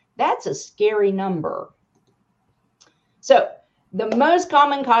it. That's a scary number. So the most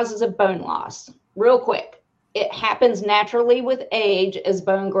common causes of bone loss, real quick, it happens naturally with age as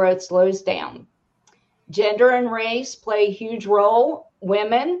bone growth slows down. Gender and race play a huge role.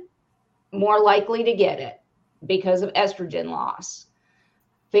 Women more likely to get it because of estrogen loss.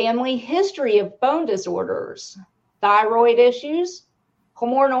 Family history of bone disorders, thyroid issues,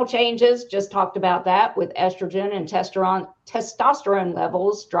 hormonal changes, just talked about that with estrogen and testosterone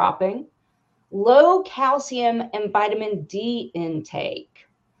levels dropping, low calcium and vitamin D intake,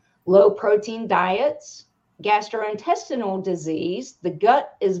 low protein diets, gastrointestinal disease. The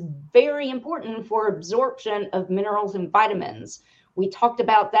gut is very important for absorption of minerals and vitamins. We talked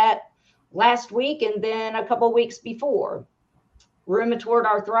about that last week and then a couple of weeks before. Rheumatoid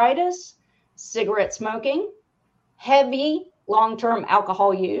arthritis, cigarette smoking, heavy long-term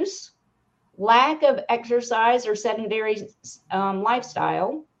alcohol use, lack of exercise or sedentary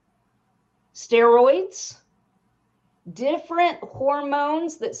lifestyle, steroids, different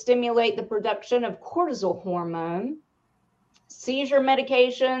hormones that stimulate the production of cortisol hormone, seizure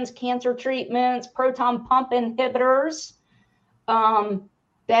medications, cancer treatments, proton pump inhibitors.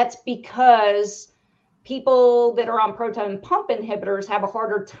 That's because people that are on proton pump inhibitors have a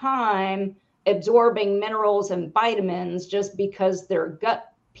harder time absorbing minerals and vitamins just because their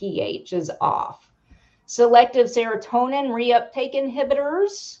gut pH is off. Selective serotonin reuptake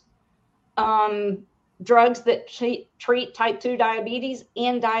inhibitors, drugs that treat type 2 diabetes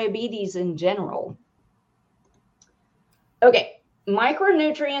and diabetes in general. Okay,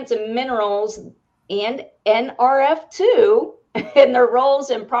 micronutrients and minerals and NRF2 and their roles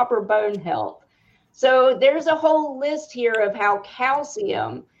in proper bone health. So there's a whole list here of how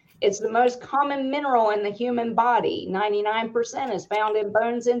calcium, it's the most common mineral in the human body. 99% is found in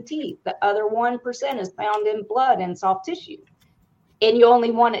bones and teeth. The other 1% is found in blood and soft tissue. And you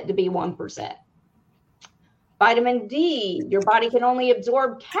only want it to be 1%. Vitamin D, your body can only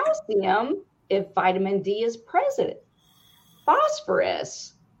absorb calcium if vitamin D is present.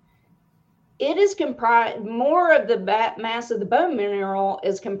 Phosphorus, it is comprised, more of the mass of the bone mineral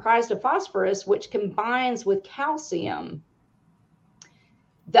is comprised of phosphorus, which combines with calcium.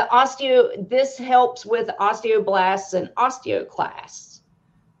 This helps with osteoblasts and osteoclasts.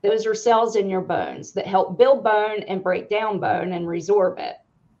 Those are cells in your bones that help build bone and break down bone and resorb it.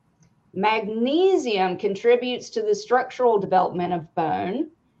 Magnesium contributes to the structural development of bone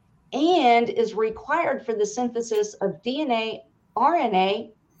and is required for the synthesis of DNA,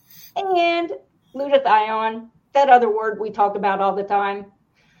 RNA, and glutathione, that other word we talk about all the time.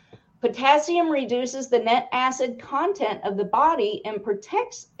 Potassium reduces the net acid content of the body and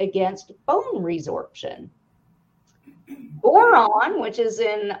protects against bone resorption. Boron, which is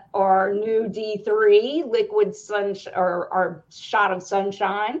in our new D3, liquid or our shot of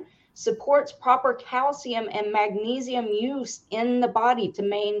sunshine, supports proper calcium and magnesium use in the body to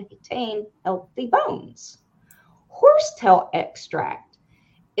maintain healthy bones. Horsetail extract.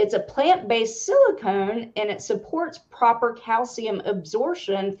 It's a plant-based silicone and it supports proper calcium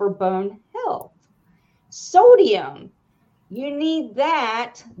absorption for bone health. Sodium, you need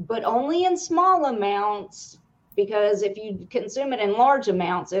that, but only in small amounts, because if you consume it in large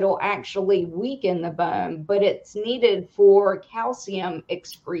amounts, it'll actually weaken the bone, but it's needed for calcium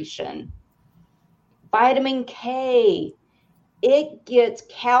excretion. Vitamin K, it gets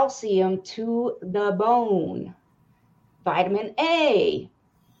calcium to the bone. Vitamin A,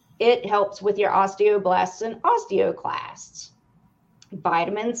 it helps with your osteoblasts and osteoclasts.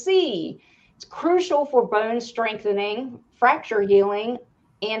 Vitamin C, it's crucial for bone strengthening, fracture healing,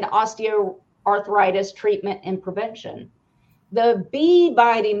 and osteoarthritis treatment and prevention. The B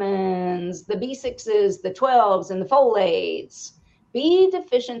vitamins, the B6s, the 12s, and the folates, B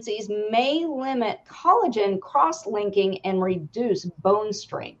deficiencies may limit collagen cross-linking and reduce bone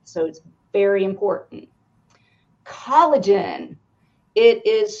strength. So it's very important. Collagen. It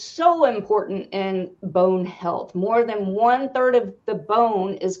is so important in bone health. More than 1/3 of the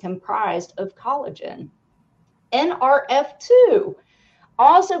bone is comprised of collagen. NRF2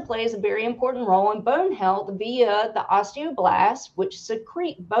 also plays a very important role in bone health via the osteoblasts, which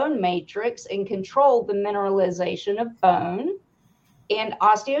secrete bone matrix and control the mineralization of bone, and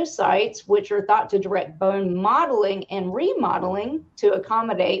osteocytes, which are thought to direct bone modeling and remodeling to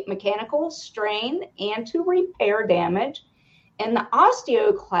accommodate mechanical strain and to repair damage. And the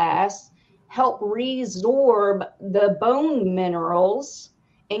osteoclasts help resorb the bone minerals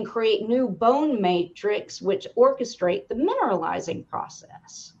and create new bone matrix, which orchestrate the mineralizing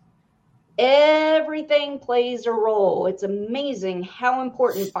process. Everything plays a role. It's amazing how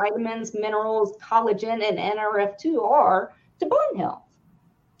important vitamins, minerals, collagen, and NRF2 are to bone health.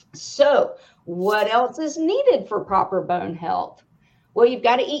 So, what else is needed for proper bone health? Well, you've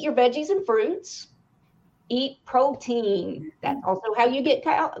got to eat your veggies and fruits. Eat protein. That's also how you get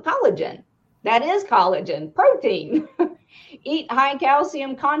collagen. That is collagen, protein. Eat high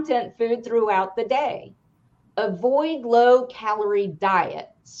calcium content food throughout the day. Avoid low calorie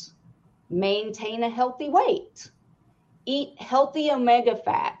diets. Maintain a healthy weight. Eat healthy omega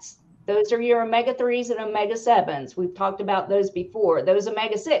fats. Those are your omega-3s and omega-7s. We've talked about those before. Those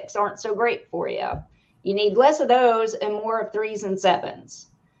omega-6 aren't so great for you. You need less of those and more of 3s and 7s.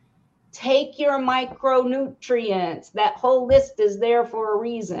 Take your micronutrients. That whole list is there for a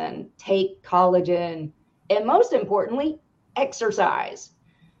reason. Take collagen. And most importantly, exercise.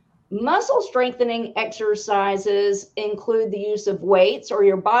 Muscle strengthening exercises include the use of weights or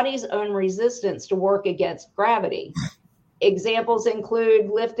your body's own resistance to work against gravity. Examples include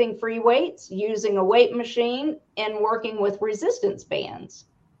lifting free weights, using a weight machine, and working with resistance bands.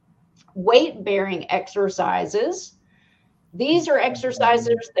 Weight-bearing exercises. These are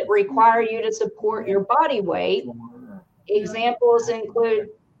exercises that require you to support your body weight. Examples include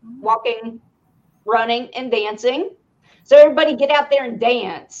walking, running, and dancing. So everybody get out there and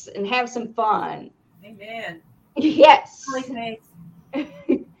dance and have some fun. Amen. Yes. Okay.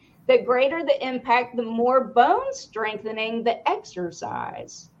 The greater the impact, the more bone strengthening the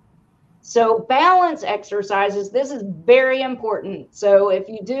exercise. So balance exercises, this is very important. So if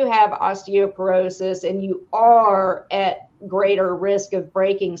you do have osteoporosis and you are at greater risk of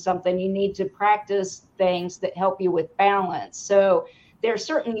breaking something, you need to practice things that help you with balance. So there's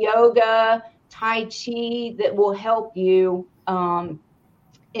certain yoga, Tai Chi that will help you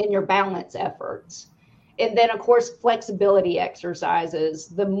in your balance efforts. And then, of course, flexibility exercises.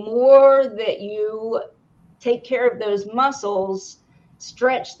 The more that you take care of those muscles,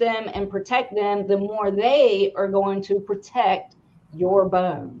 stretch them and protect them, the more they are going to protect your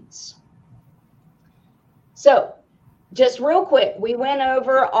bones. So, just real quick, we went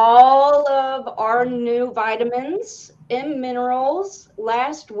over all of our new vitamins and minerals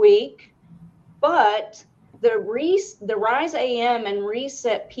last week, but the Rise AM and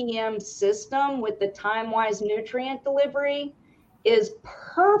Reset PM system with the time-wise nutrient delivery is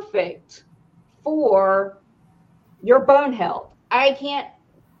perfect for your bone health. I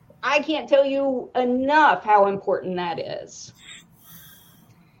can't tell you enough how important that is.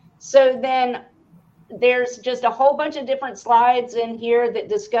 So then there's just a whole bunch of different slides in here that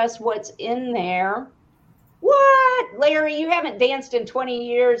discuss what's in there. What? Larry, you haven't danced in 20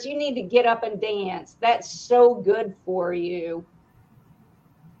 years. You need to get up and dance. That's so good for you.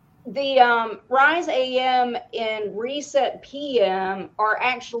 The Rise AM and Reset PM are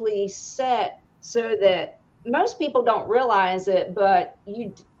actually set so that most people don't realize it, but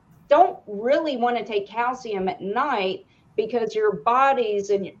you don't really want to take calcium at night because your body's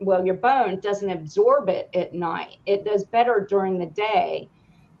and your bone doesn't absorb it at night. It does better during the day.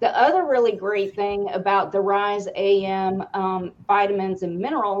 The other really great thing about the Rise AM vitamins and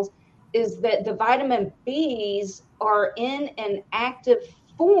minerals is that the vitamin Bs are in an active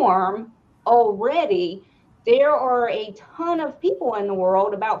form already. There are a ton of people in the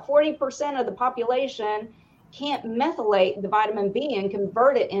world, about 40% of the population can't methylate the vitamin B and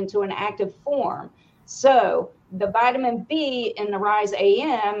convert it into an active form. So the vitamin B in the Rise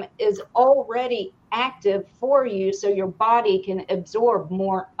AM is already active for you, so your body can absorb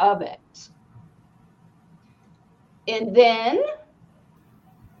more of it. And then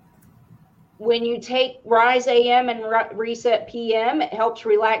when you take Rise AM and Reset PM, it helps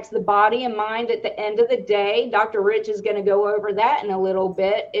relax the body and mind at the end of the day. Dr. Rich is going to go over that in a little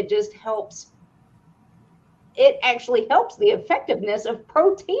bit. It just helps. It actually helps the effectiveness of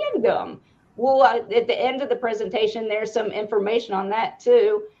Protandim, Well, at the end of the presentation, there's some information on that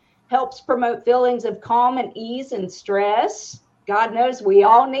too. Helps promote feelings of calm and ease and stress. God knows we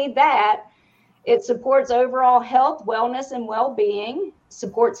all need that. It supports overall health, wellness, and well-being,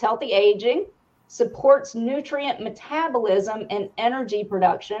 supports healthy aging, supports nutrient metabolism and energy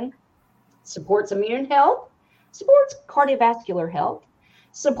production, supports immune health, supports cardiovascular health,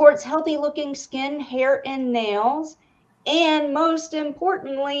 supports healthy looking skin, hair, and nails, and most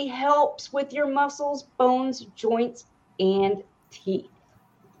importantly, helps with your muscles, bones, joints, and teeth.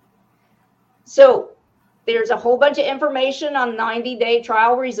 So there's a whole bunch of information on 90-day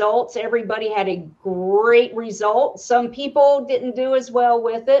trial results. Everybody had a great result. Some people didn't do as well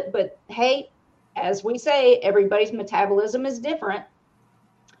with it, but hey, as we say, everybody's metabolism is different.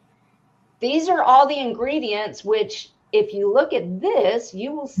 These are all the ingredients, which if you look at this,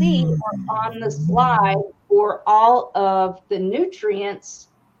 you will see on the slide for all of the nutrients,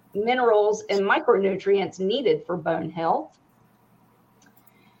 minerals, and micronutrients needed for bone health.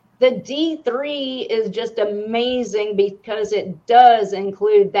 The D3 is just amazing because it does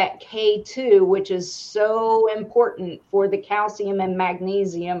include that K2, which is so important for the calcium and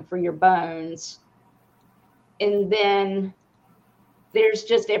magnesium for your bones. And then there's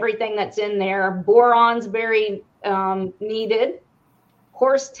just everything that's in there. Boron's very needed.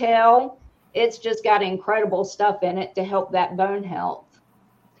 Horsetail, it's just got incredible stuff in it to help that bone health.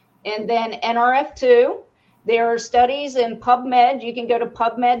 And then NRF2. There are studies in PubMed. You can go to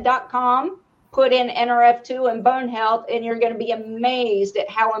PubMed.com, put in NRF2 and bone health, and you're going to be amazed at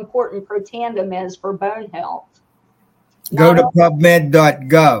how important Protandim is for bone health. Go to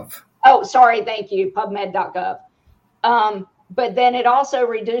PubMed.gov. Oh, sorry. Thank you. PubMed.gov. But then it also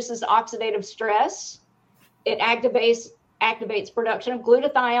reduces oxidative stress. It activates production of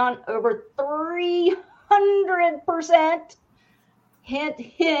glutathione over 300%. Hint,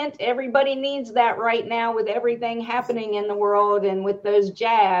 hint, everybody needs that right now with everything happening in the world and with those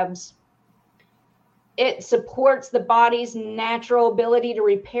jabs. It supports the body's natural ability to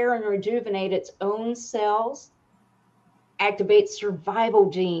repair and rejuvenate its own cells. Activates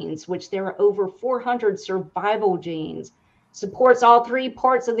survival genes, which there are over 400 survival genes. Supports all three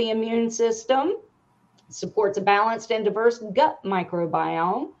parts of the immune system. Supports a balanced and diverse gut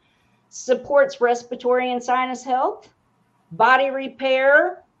microbiome. Supports respiratory and sinus health. Body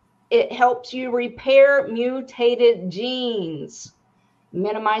repair, it helps you repair mutated genes,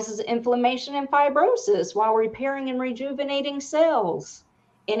 minimizes inflammation and fibrosis while repairing and rejuvenating cells,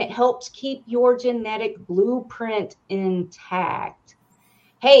 and it helps keep your genetic blueprint intact.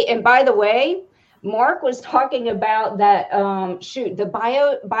 Hey, and by the way, Mark was talking about that,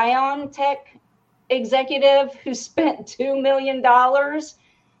 the BioNTech executive who spent $2 million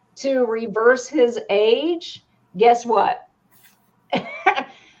to reverse his age. Guess what?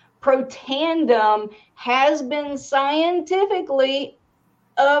 Protandim has been scientifically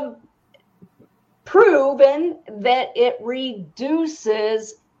proven that it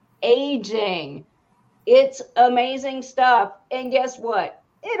reduces aging. It's amazing stuff. And guess what?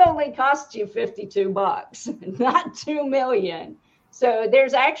 It only costs you $52, not $2 million. So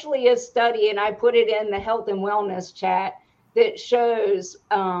there's actually a study, and I put it in the health and wellness chat, that shows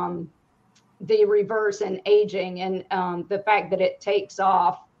the reverse in aging and the fact that it takes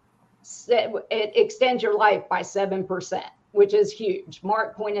off, it extends your life by 7%, which is huge.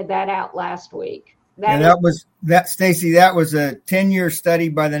 Mark pointed that out last week. Stacy, that was a 10-year study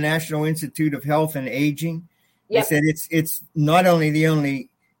by the National Institute of Health and Aging. Yep. They said it's not only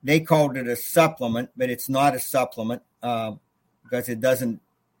they called it a supplement, but it's not a supplement because it doesn't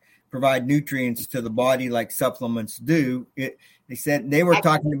provide nutrients to the body like supplements do. They said they were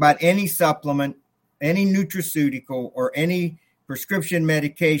talking about any supplement, any nutraceutical, or any prescription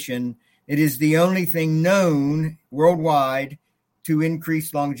medication. It is the only thing known worldwide to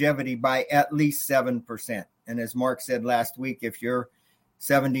increase longevity by at least 7%. And as Mark said last week, if you're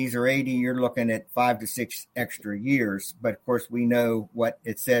 70s or 80, you're looking at 5 to 6 extra years. But of course, we know what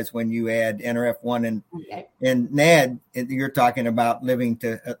it says when you add NRF1 and NAD, you're talking about living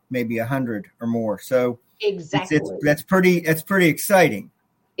to maybe 100 or more. So exactly, that's pretty exciting.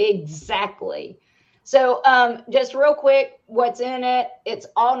 Exactly. So just real quick, what's in it? It's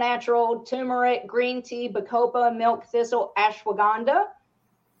all natural: turmeric, green tea, bacopa, milk thistle, ashwagandha.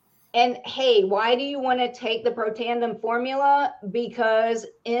 And hey, why do you want to take the Protandim formula? Because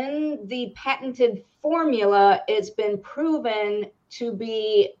in the patented formula, it's been proven to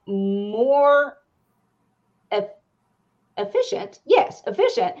be more efficient. Yes,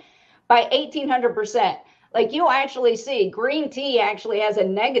 efficient by 1,800%. Like you'll actually see green tea actually has a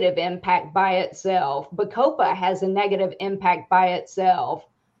negative impact by itself. Bacopa has a negative impact by itself.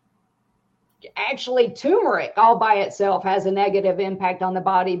 actually turmeric all by itself has a negative impact on the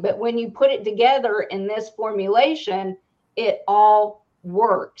body. But when you put it together in this formulation, it all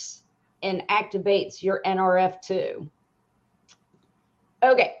works and activates your NRF2.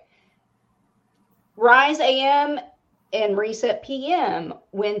 Okay. Rise AM and Reset PM,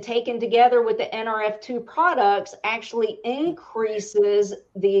 when taken together with the NRF2 products, actually increases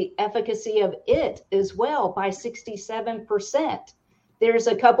the efficacy of it as well by 67%. There's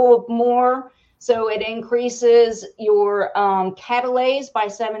a couple of more. So it increases your catalase by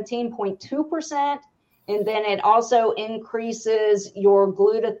 17.2%. And then it also increases your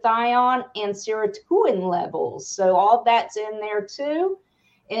glutathione and serotonin levels. So all that's in there too.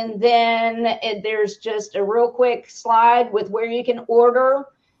 And then there's just a real quick slide with where you can order,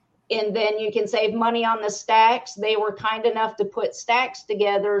 and then you can save money on the stacks. They were kind enough to put stacks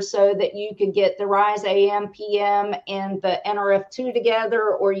together so that you could get the Rise AM, PM, and the NRF2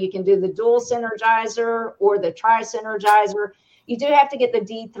 together, or you can do the dual synergizer or the tri synergizer. You do have to get the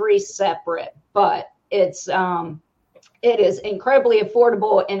D3 separate, but it is incredibly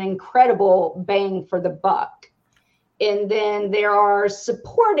affordable and incredible bang for the buck. And then there are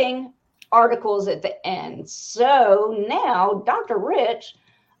supporting articles at the end. So now, Dr. Rich,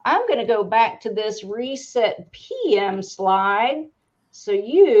 I'm going to go back to this Reset PM slide so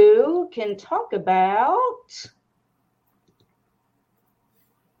you can talk about.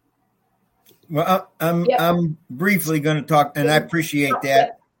 Well, I'm briefly going to talk, and I appreciate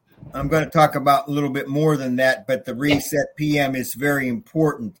that. I'm going to talk about a little bit more than that, but the Reset PM is very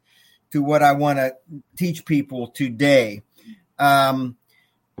important to what I want to teach people today. Mark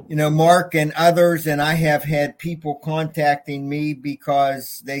and others, and I have had people contacting me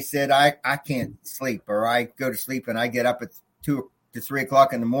because they said, I can't sleep, or I go to sleep and I get up at 2 to 3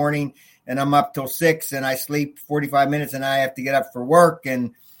 o'clock in the morning and I'm up till 6 and I sleep 45 minutes and I have to get up for work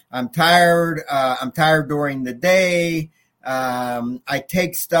and I'm tired. I'm tired during the day. I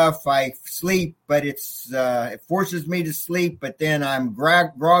take stuff, I sleep, but it forces me to sleep, but then I'm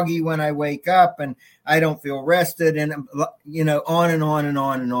groggy when I wake up and I don't feel rested, and on and on and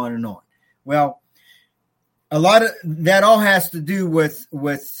on and on and on. Well, a lot of that all has to do with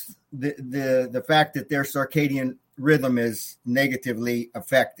the fact that their circadian rhythm is negatively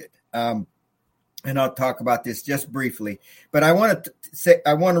affected. And I'll talk about this just briefly, but I want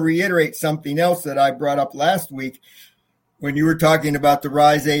to reiterate something else that I brought up last week when you were talking about the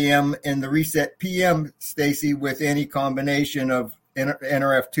Rise AM and the Reset PM, Stacy, with any combination of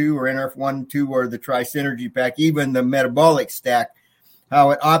NRF2 or NRF1, 2, or the Tri-Synergy Pack, even the metabolic stack, how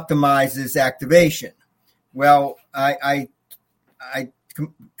it optimizes activation. Well, I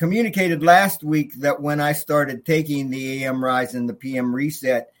communicated last week that when I started taking the AM Rise and the PM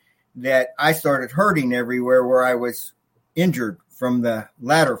Reset, that I started hurting everywhere where I was injured from the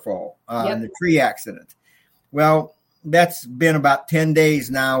ladder fall and the tree accident. Well, that's been about 10 days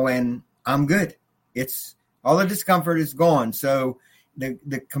now, and I'm good. It's all the discomfort is gone. So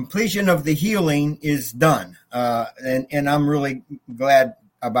the completion of the healing is done. And I'm really glad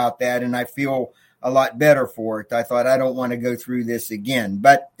about that. And I feel a lot better for it. I thought I don't want to go through this again,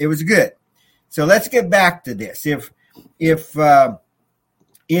 but it was good. So let's get back to this. If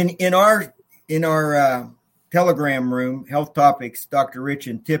in our Telegram room, Health Topics, Dr. Rich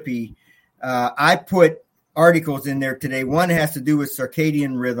and Tippy, I put articles in there today. One has to do with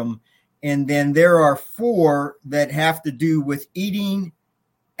circadian rhythm, and then there are 4 that have to do with eating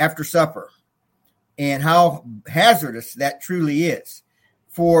after supper and how hazardous that truly is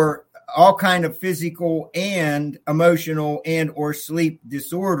for all kind of physical and emotional and or sleep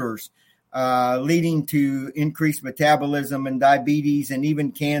disorders, leading to increased metabolism and diabetes and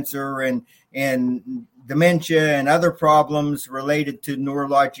even cancer and dementia and other problems related to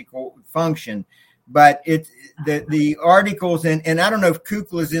neurological function. But the articles, and I don't know if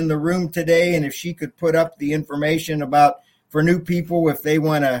Kukla's in the room today, and if she could put up the information about for new people if they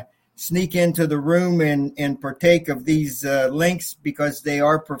want to sneak into the room and partake of these links, because they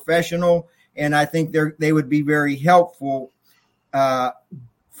are professional, and I think they would be very helpful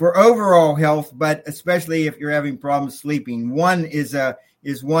for overall health, but especially if you're having problems sleeping. One is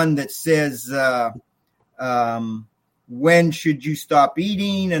one that says when should you stop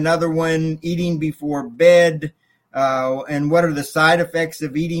eating? Another one, eating before bed, and what are the side effects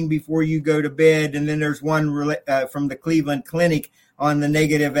of eating before you go to bed? And then there's one from the Cleveland Clinic on the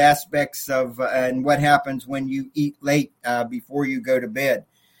negative aspects of and what happens when you eat late before you go to bed.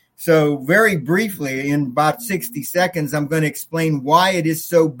 So very briefly, in about 60 seconds, I'm going to explain why it is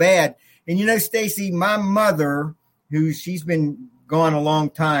so bad. And Stacy, my mother, she's been gone a long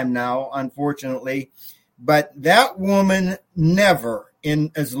time now, unfortunately, but that woman never,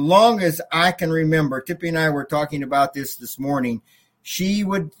 in as long as I can remember, Tippy and I were talking about this morning. She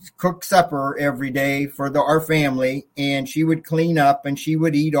would cook supper every day for our family, and she would clean up, and she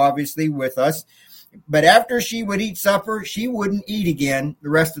would eat, obviously, with us. But after she would eat supper, she wouldn't eat again the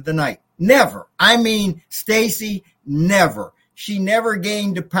rest of the night. Never. I mean, Stacy, never. She never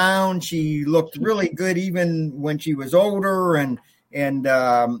gained a pound. She looked really good even when she was older, and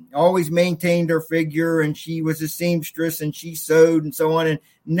always maintained her figure. And she was a seamstress, and she sewed and so on, and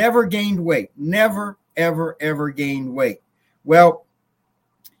never gained weight. Never, ever, ever gained weight. Well,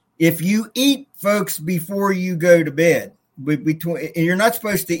 if you eat, folks, before you go to bed, you're not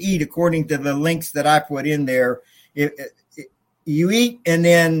supposed to eat according to the links that I put in there. You eat and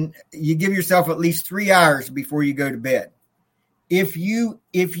then you give yourself at least 3 hours before you go to bed. If you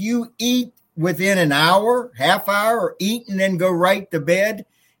eat within an hour, half hour, or eat and then go right to bed,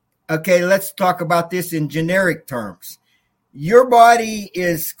 okay, let's talk about this in generic terms. Your body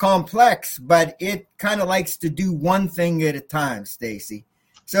is complex, but it kind of likes to do one thing at a time, Stacy.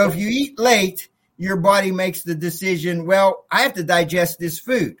 So if you eat late, your body makes the decision, well, I have to digest this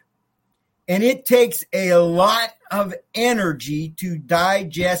food. And it takes a lot of energy to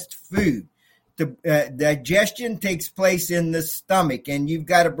digest food. Digestion takes place in the stomach, and you've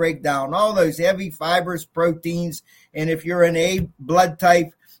got to break down all those heavy fibers, proteins. And if you're an A blood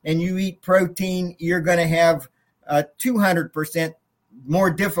type and you eat protein, you're going to have a 200%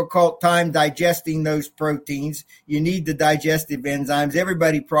 more difficult time digesting those proteins. You need the digestive enzymes.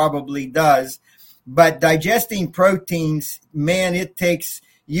 Everybody probably does. But digesting proteins, man,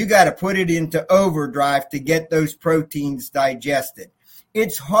 you got to put it into overdrive to get those proteins digested.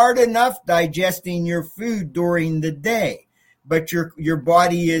 It's hard enough digesting your food during the day, but your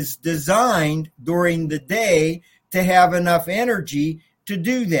body is designed during the day to have enough energy to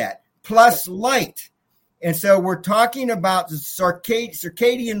do that, plus light. And so we're talking about the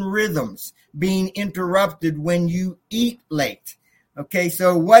circadian rhythms being interrupted when you eat late. Okay,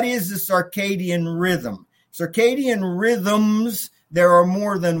 so what is the circadian rhythm? Circadian rhythms, there are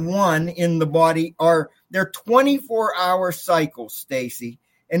more than one in the body, they're 24-hour cycles, Stacy,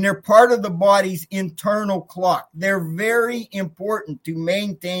 and they're part of the body's internal clock. They're very important to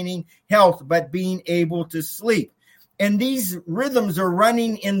maintaining health, but being able to sleep. And these rhythms are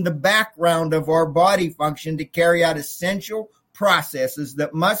running in the background of our body function to carry out essential processes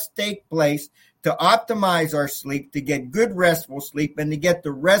that must take place to optimize our sleep, to get good restful sleep, and to get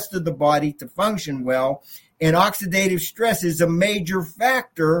the rest of the body to function well. And oxidative stress is a major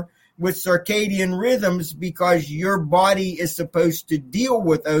factor with circadian rhythms because your body is supposed to deal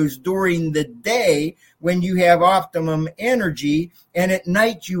with those during the day when you have optimum energy, and at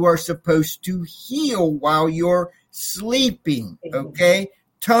night you are supposed to heal while you're sleeping, okay?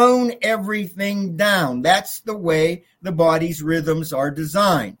 Tone everything down. That's the way the body's rhythms are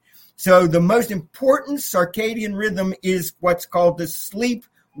designed. So the most important circadian rhythm is what's called the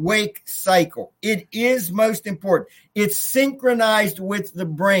sleep-wake cycle. It is most important. It's synchronized with the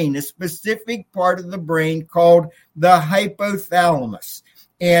brain, a specific part of the brain called the hypothalamus.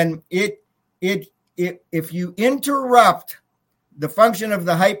 And if you interrupt the function of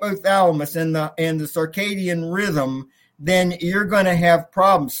the hypothalamus and the circadian rhythm, then you're going to have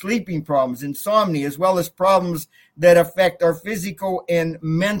problems, sleeping problems, insomnia, as well as problems that affect our physical and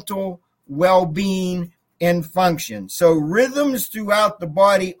mental well-being and function. So rhythms throughout the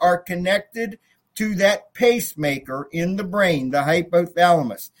body are connected to that pacemaker in the brain, the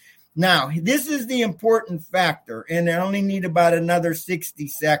hypothalamus. Now, this is the important factor, and I only need about another 60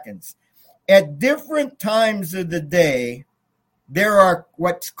 seconds. At different times of the day, there are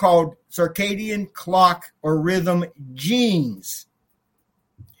what's called circadian clock or rhythm genes.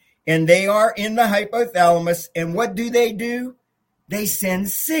 And they are in the hypothalamus. And what do? They send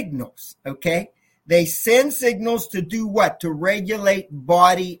signals, okay? They send signals to do what? To regulate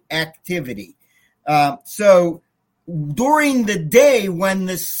body activity. So during the day when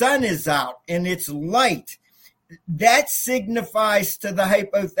the sun is out and it's light, that signifies to the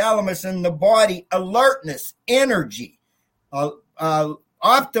hypothalamus and the body alertness, energy,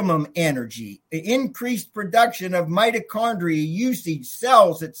 optimum energy, increased production of mitochondria, usage,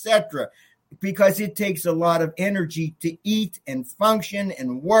 cells, etc., because it takes a lot of energy to eat and function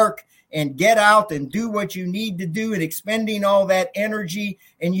and work and get out and do what you need to do, and expending all that energy.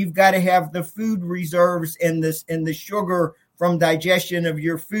 And you've got to have the food reserves and the sugar from digestion of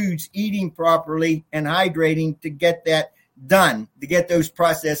your foods, eating properly and hydrating to get that done, to get those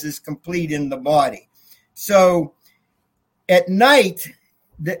processes complete in the body. So at night,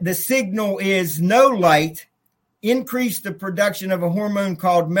 the signal is no light, increase the production of a hormone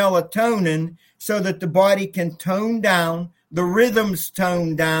called melatonin so that the body can tone down, the rhythms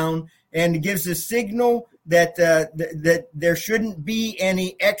tone down, and gives a signal that that there shouldn't be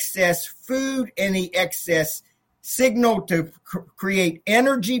any excess food, any excess signal to create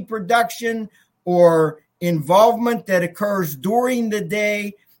energy production or involvement that occurs during the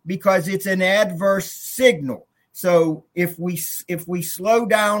day, because it's an adverse signal. So if we slow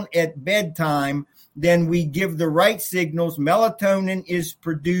down at bedtime, then we give the right signals. Melatonin is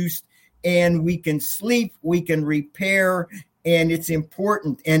produced, and we can sleep, we can repair, and it's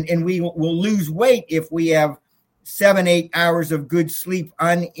important. And we will lose weight if we have 7-8 hours of good sleep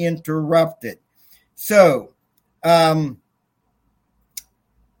uninterrupted. So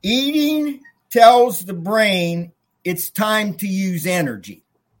eating tells the brain it's time to use energy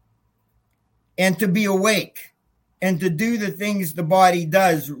and to be awake and to do the things the body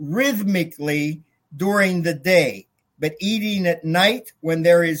does rhythmically during the day. But eating at night when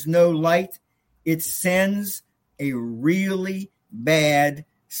there is no light, it sends a really bad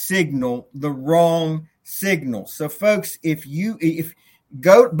signal, the wrong signal. So folks,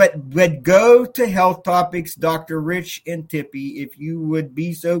 go to Health Topics, Dr. Rich and Tippy, if you would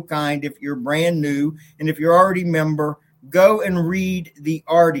be so kind, if you're brand new, and if you're already a member, go and read the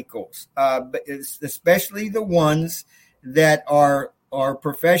articles, especially the ones that are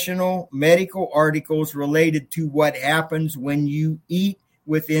professional medical articles related to what happens when you eat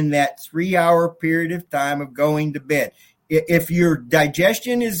within that 3-hour period of time of going to bed. If your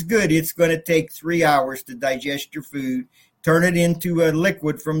digestion is good, it's going to take 3 hours to digest your food, turn it into a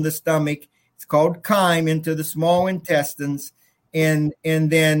liquid from the stomach. It's called chyme into the small intestines, and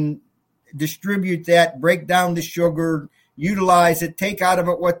then distribute that, break down the sugar, utilize it, take out of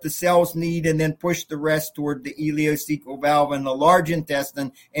it what the cells need, and then push the rest toward the ileocecal valve in the large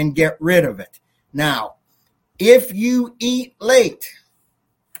intestine and get rid of it. Now, if you eat late,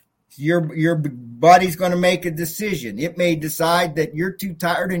 your body's going to make a decision. It may decide that you're too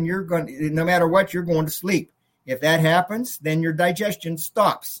tired and no matter what, you're going to sleep. If that happens, then your digestion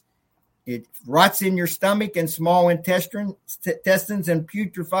stops. It rots in your stomach and small intestines and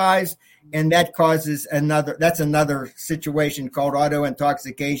putrefies, and that causes another situation called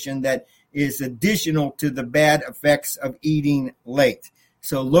autointoxication that is additional to the bad effects of eating late.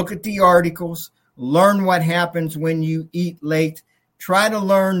 So look at the articles, learn what happens when you eat late, try to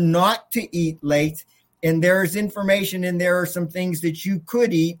learn not to eat late, and there's information in there, are some things that you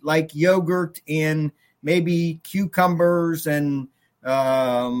could eat like yogurt and maybe cucumbers and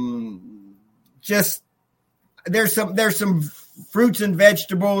just there's some fruits and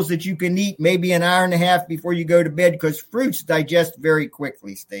vegetables that you can eat maybe an hour and a half before you go to bed, because fruits digest very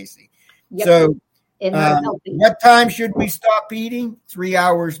quickly, Stacy. Yep. So what time should we stop eating? 3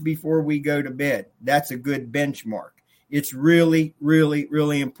 hours before we go to bed. That's a good benchmark. It's really, really,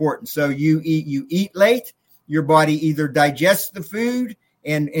 really important. So you eat late, your body either digests the food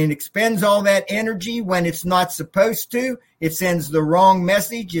and expends all that energy when it's not supposed to. It sends the wrong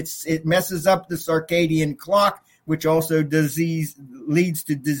message. It messes up the circadian clock, which also leads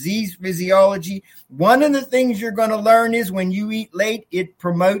to disease physiology. One of the things you're going to learn is when you eat late, it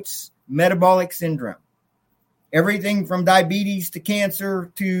promotes metabolic syndrome. Everything from diabetes to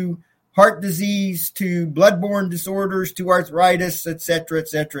cancer to heart disease to bloodborne disorders to arthritis, et cetera, et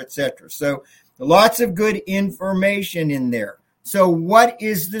cetera, et cetera. So lots of good information in there. So what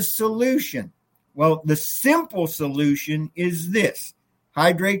is the solution? Well, the simple solution is this: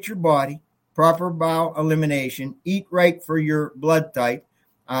 hydrate your body, proper bowel elimination, eat right for your blood type.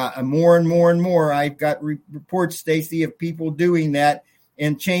 More and more and more, I've got reports, Stacy, of people doing that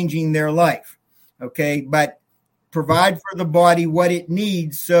and changing their life. Okay, but provide for the body what it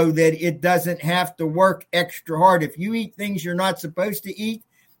needs so that it doesn't have to work extra hard. If you eat things you're not supposed to eat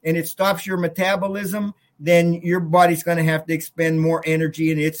and it stops your metabolism, then your body's going to have to expend more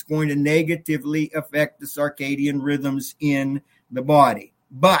energy, and it's going to negatively affect the circadian rhythms in the body.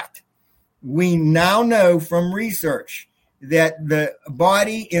 But we now know from research that the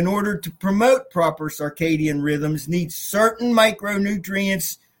body, in order to promote proper circadian rhythms, needs certain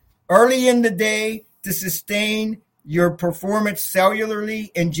micronutrients early in the day to sustain your performance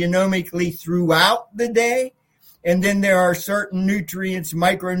cellularly and genomically throughout the day. And then there are certain nutrients,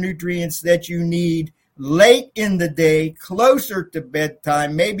 micronutrients, that you need late in the day, closer to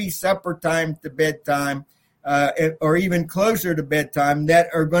bedtime, maybe supper time to bedtime, or even closer to bedtime, that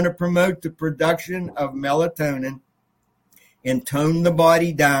are going to promote the production of melatonin and tone the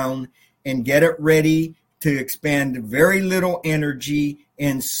body down and get it ready to expend very little energy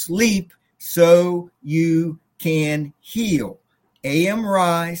and sleep so you can heal. AM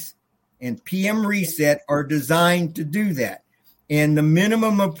Rise and PM Reset are designed to do that. And the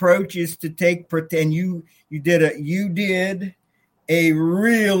minimum approach is to pretend you did a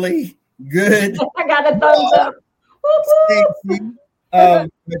really good. I got a thumbs up.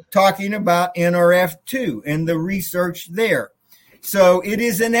 Talking about NRF2 and the research there. So it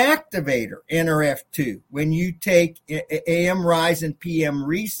is an activator, NRF2. When you take AM rise and PM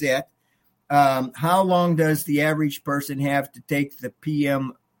reset, how long does the average person have to take the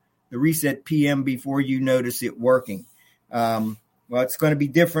reset PM before you notice it working? Well, it's going to be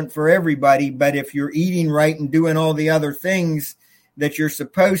different for everybody, but if you're eating right and doing all the other things that you're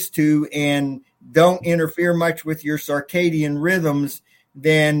supposed to and don't interfere much with your circadian rhythms,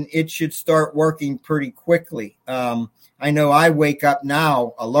 then it should start working pretty quickly. I know I wake up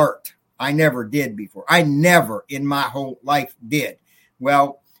now alert. I never did before. I never in my whole life did.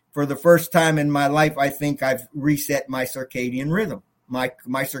 Well, for the first time in my life, I think I've reset my circadian rhythm, my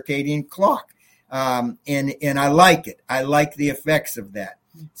circadian clock. And I like it. I like the effects of that.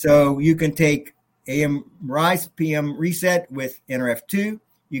 So you can take AM rise, PM reset with NRF2.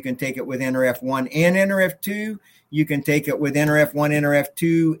 You can take it with NRF1 and NRF2. You can take it with NRF1,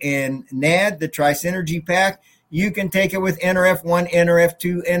 NRF2, and NAD, the Tri-Synergy Pack. You can take it with NRF1,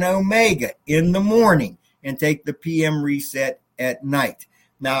 NRF2, and Omega in the morning and take the PM reset at night.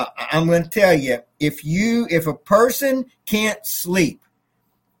 Now, I'm going to tell you, if a person can't sleep,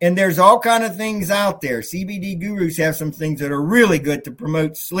 and there's all kind of things out there, CBD gurus have some things that are really good to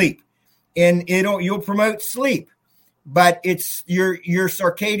promote sleep, and you'll promote sleep, but it's your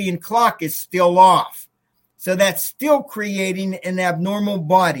circadian clock is still off. So that's still creating an abnormal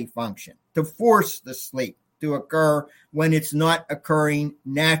body function to force the sleep to occur when it's not occurring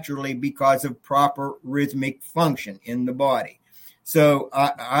naturally because of proper rhythmic function in the body. So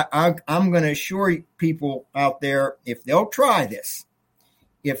I'm going to assure people out there, if they'll try this,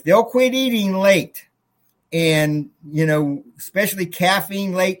 if they'll quit eating late and, especially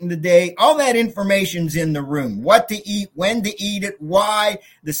caffeine late in the day, all that information's in the room, what to eat, when to eat it, why,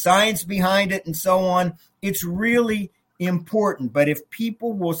 the science behind it, and so on. It's really important. But if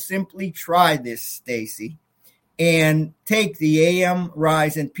people will simply try this, Stacy, and take the AM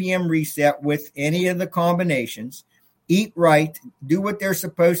rise and PM reset with any of the combinations, eat right, do what they're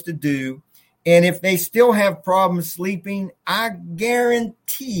supposed to do, and if they still have problems sleeping, I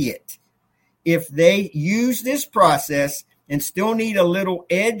guarantee it, if they use this process and still need a little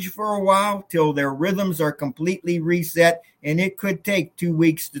edge for a while till their rhythms are completely reset, and it could take 2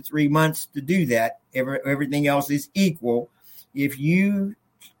 weeks to 3 months to do that, everything else is equal. If you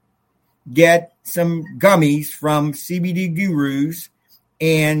get some gummies from CBD gurus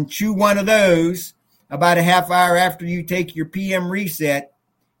and chew one of those about a half hour after you take your PM reset,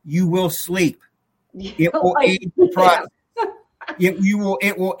 you will sleep. It will aid the process.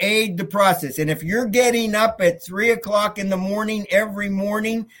 It will aid the process. And if you're getting up at 3 o'clock in the morning every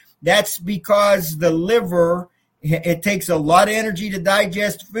morning, that's because the liver, it takes a lot of energy to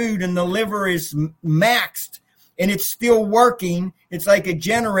digest food, and the liver is maxed and it's still working. It's like a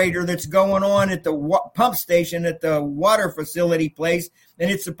generator that's going on at the pump station at the water facility place,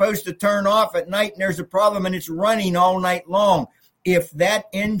 and it's supposed to turn off at night, and there's a problem, and it's running all night long. If that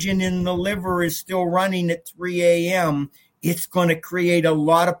engine in the liver is still running at 3 a.m., it's going to create a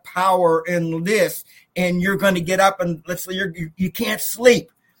lot of power in this, and you're going to get up and let's say you can't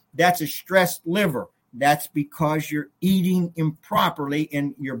sleep. That's a stressed liver. That's because you're eating improperly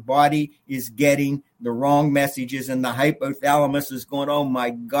and your body is getting the wrong messages, and the hypothalamus is going, oh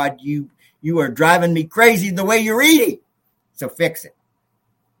my God, you are driving me crazy the way you're eating. So fix it.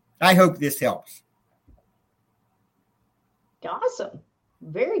 I hope this helps. Awesome.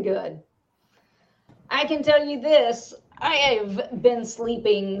 Very good. I can tell you this. I have been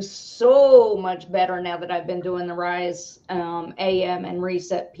sleeping so much better now that I've been doing the Rise AM and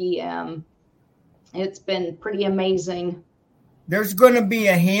Reset PM. It's been pretty amazing. There's going to be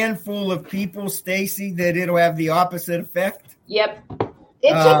a handful of people, Stacy, that it'll have the opposite effect. Yep.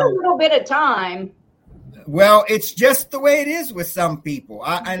 It took a little bit of time. Well, it's just the way it is with some people.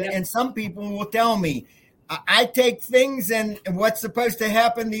 And some people will tell me, I take things and what's supposed to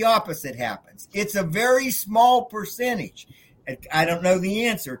happen, the opposite happens. It's a very small percentage. I don't know the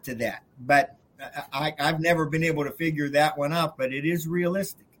answer to that, but I've never been able to figure that one out, but it is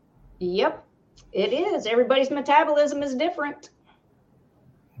realistic. Yep, it is. Everybody's metabolism is different.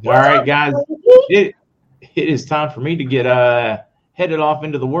 All right, guys, it is time for me to get headed off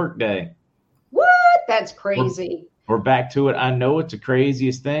into the workday. What? That's crazy. We're back to it. I know it's the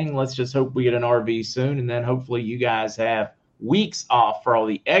craziest thing. Let's just hope we get an RV soon, and then hopefully you guys have weeks off for all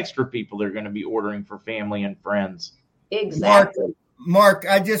the extra people that are going to be ordering for family and friends. Exactly. Mark,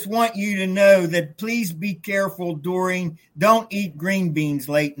 I just want you to know that please be careful don't eat green beans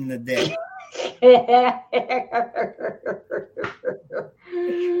late in the day. I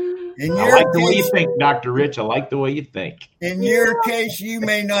like the way you think, Dr. Rich. I like the way you think. In your case, you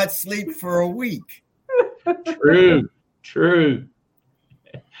may not sleep for a week. True.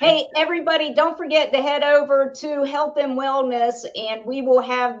 Hey, everybody, don't forget to head over to Health and Wellness, and we will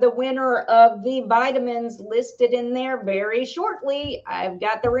have the winner of the vitamins listed in there very shortly. I've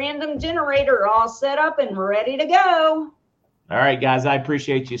got the random generator all set up and ready to go. All right, guys, I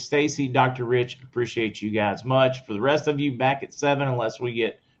appreciate you. Stacy, Dr. Rich, appreciate you guys much. For the rest of you, back at 7 unless we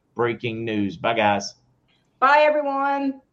get breaking news. Bye, guys. Bye, everyone.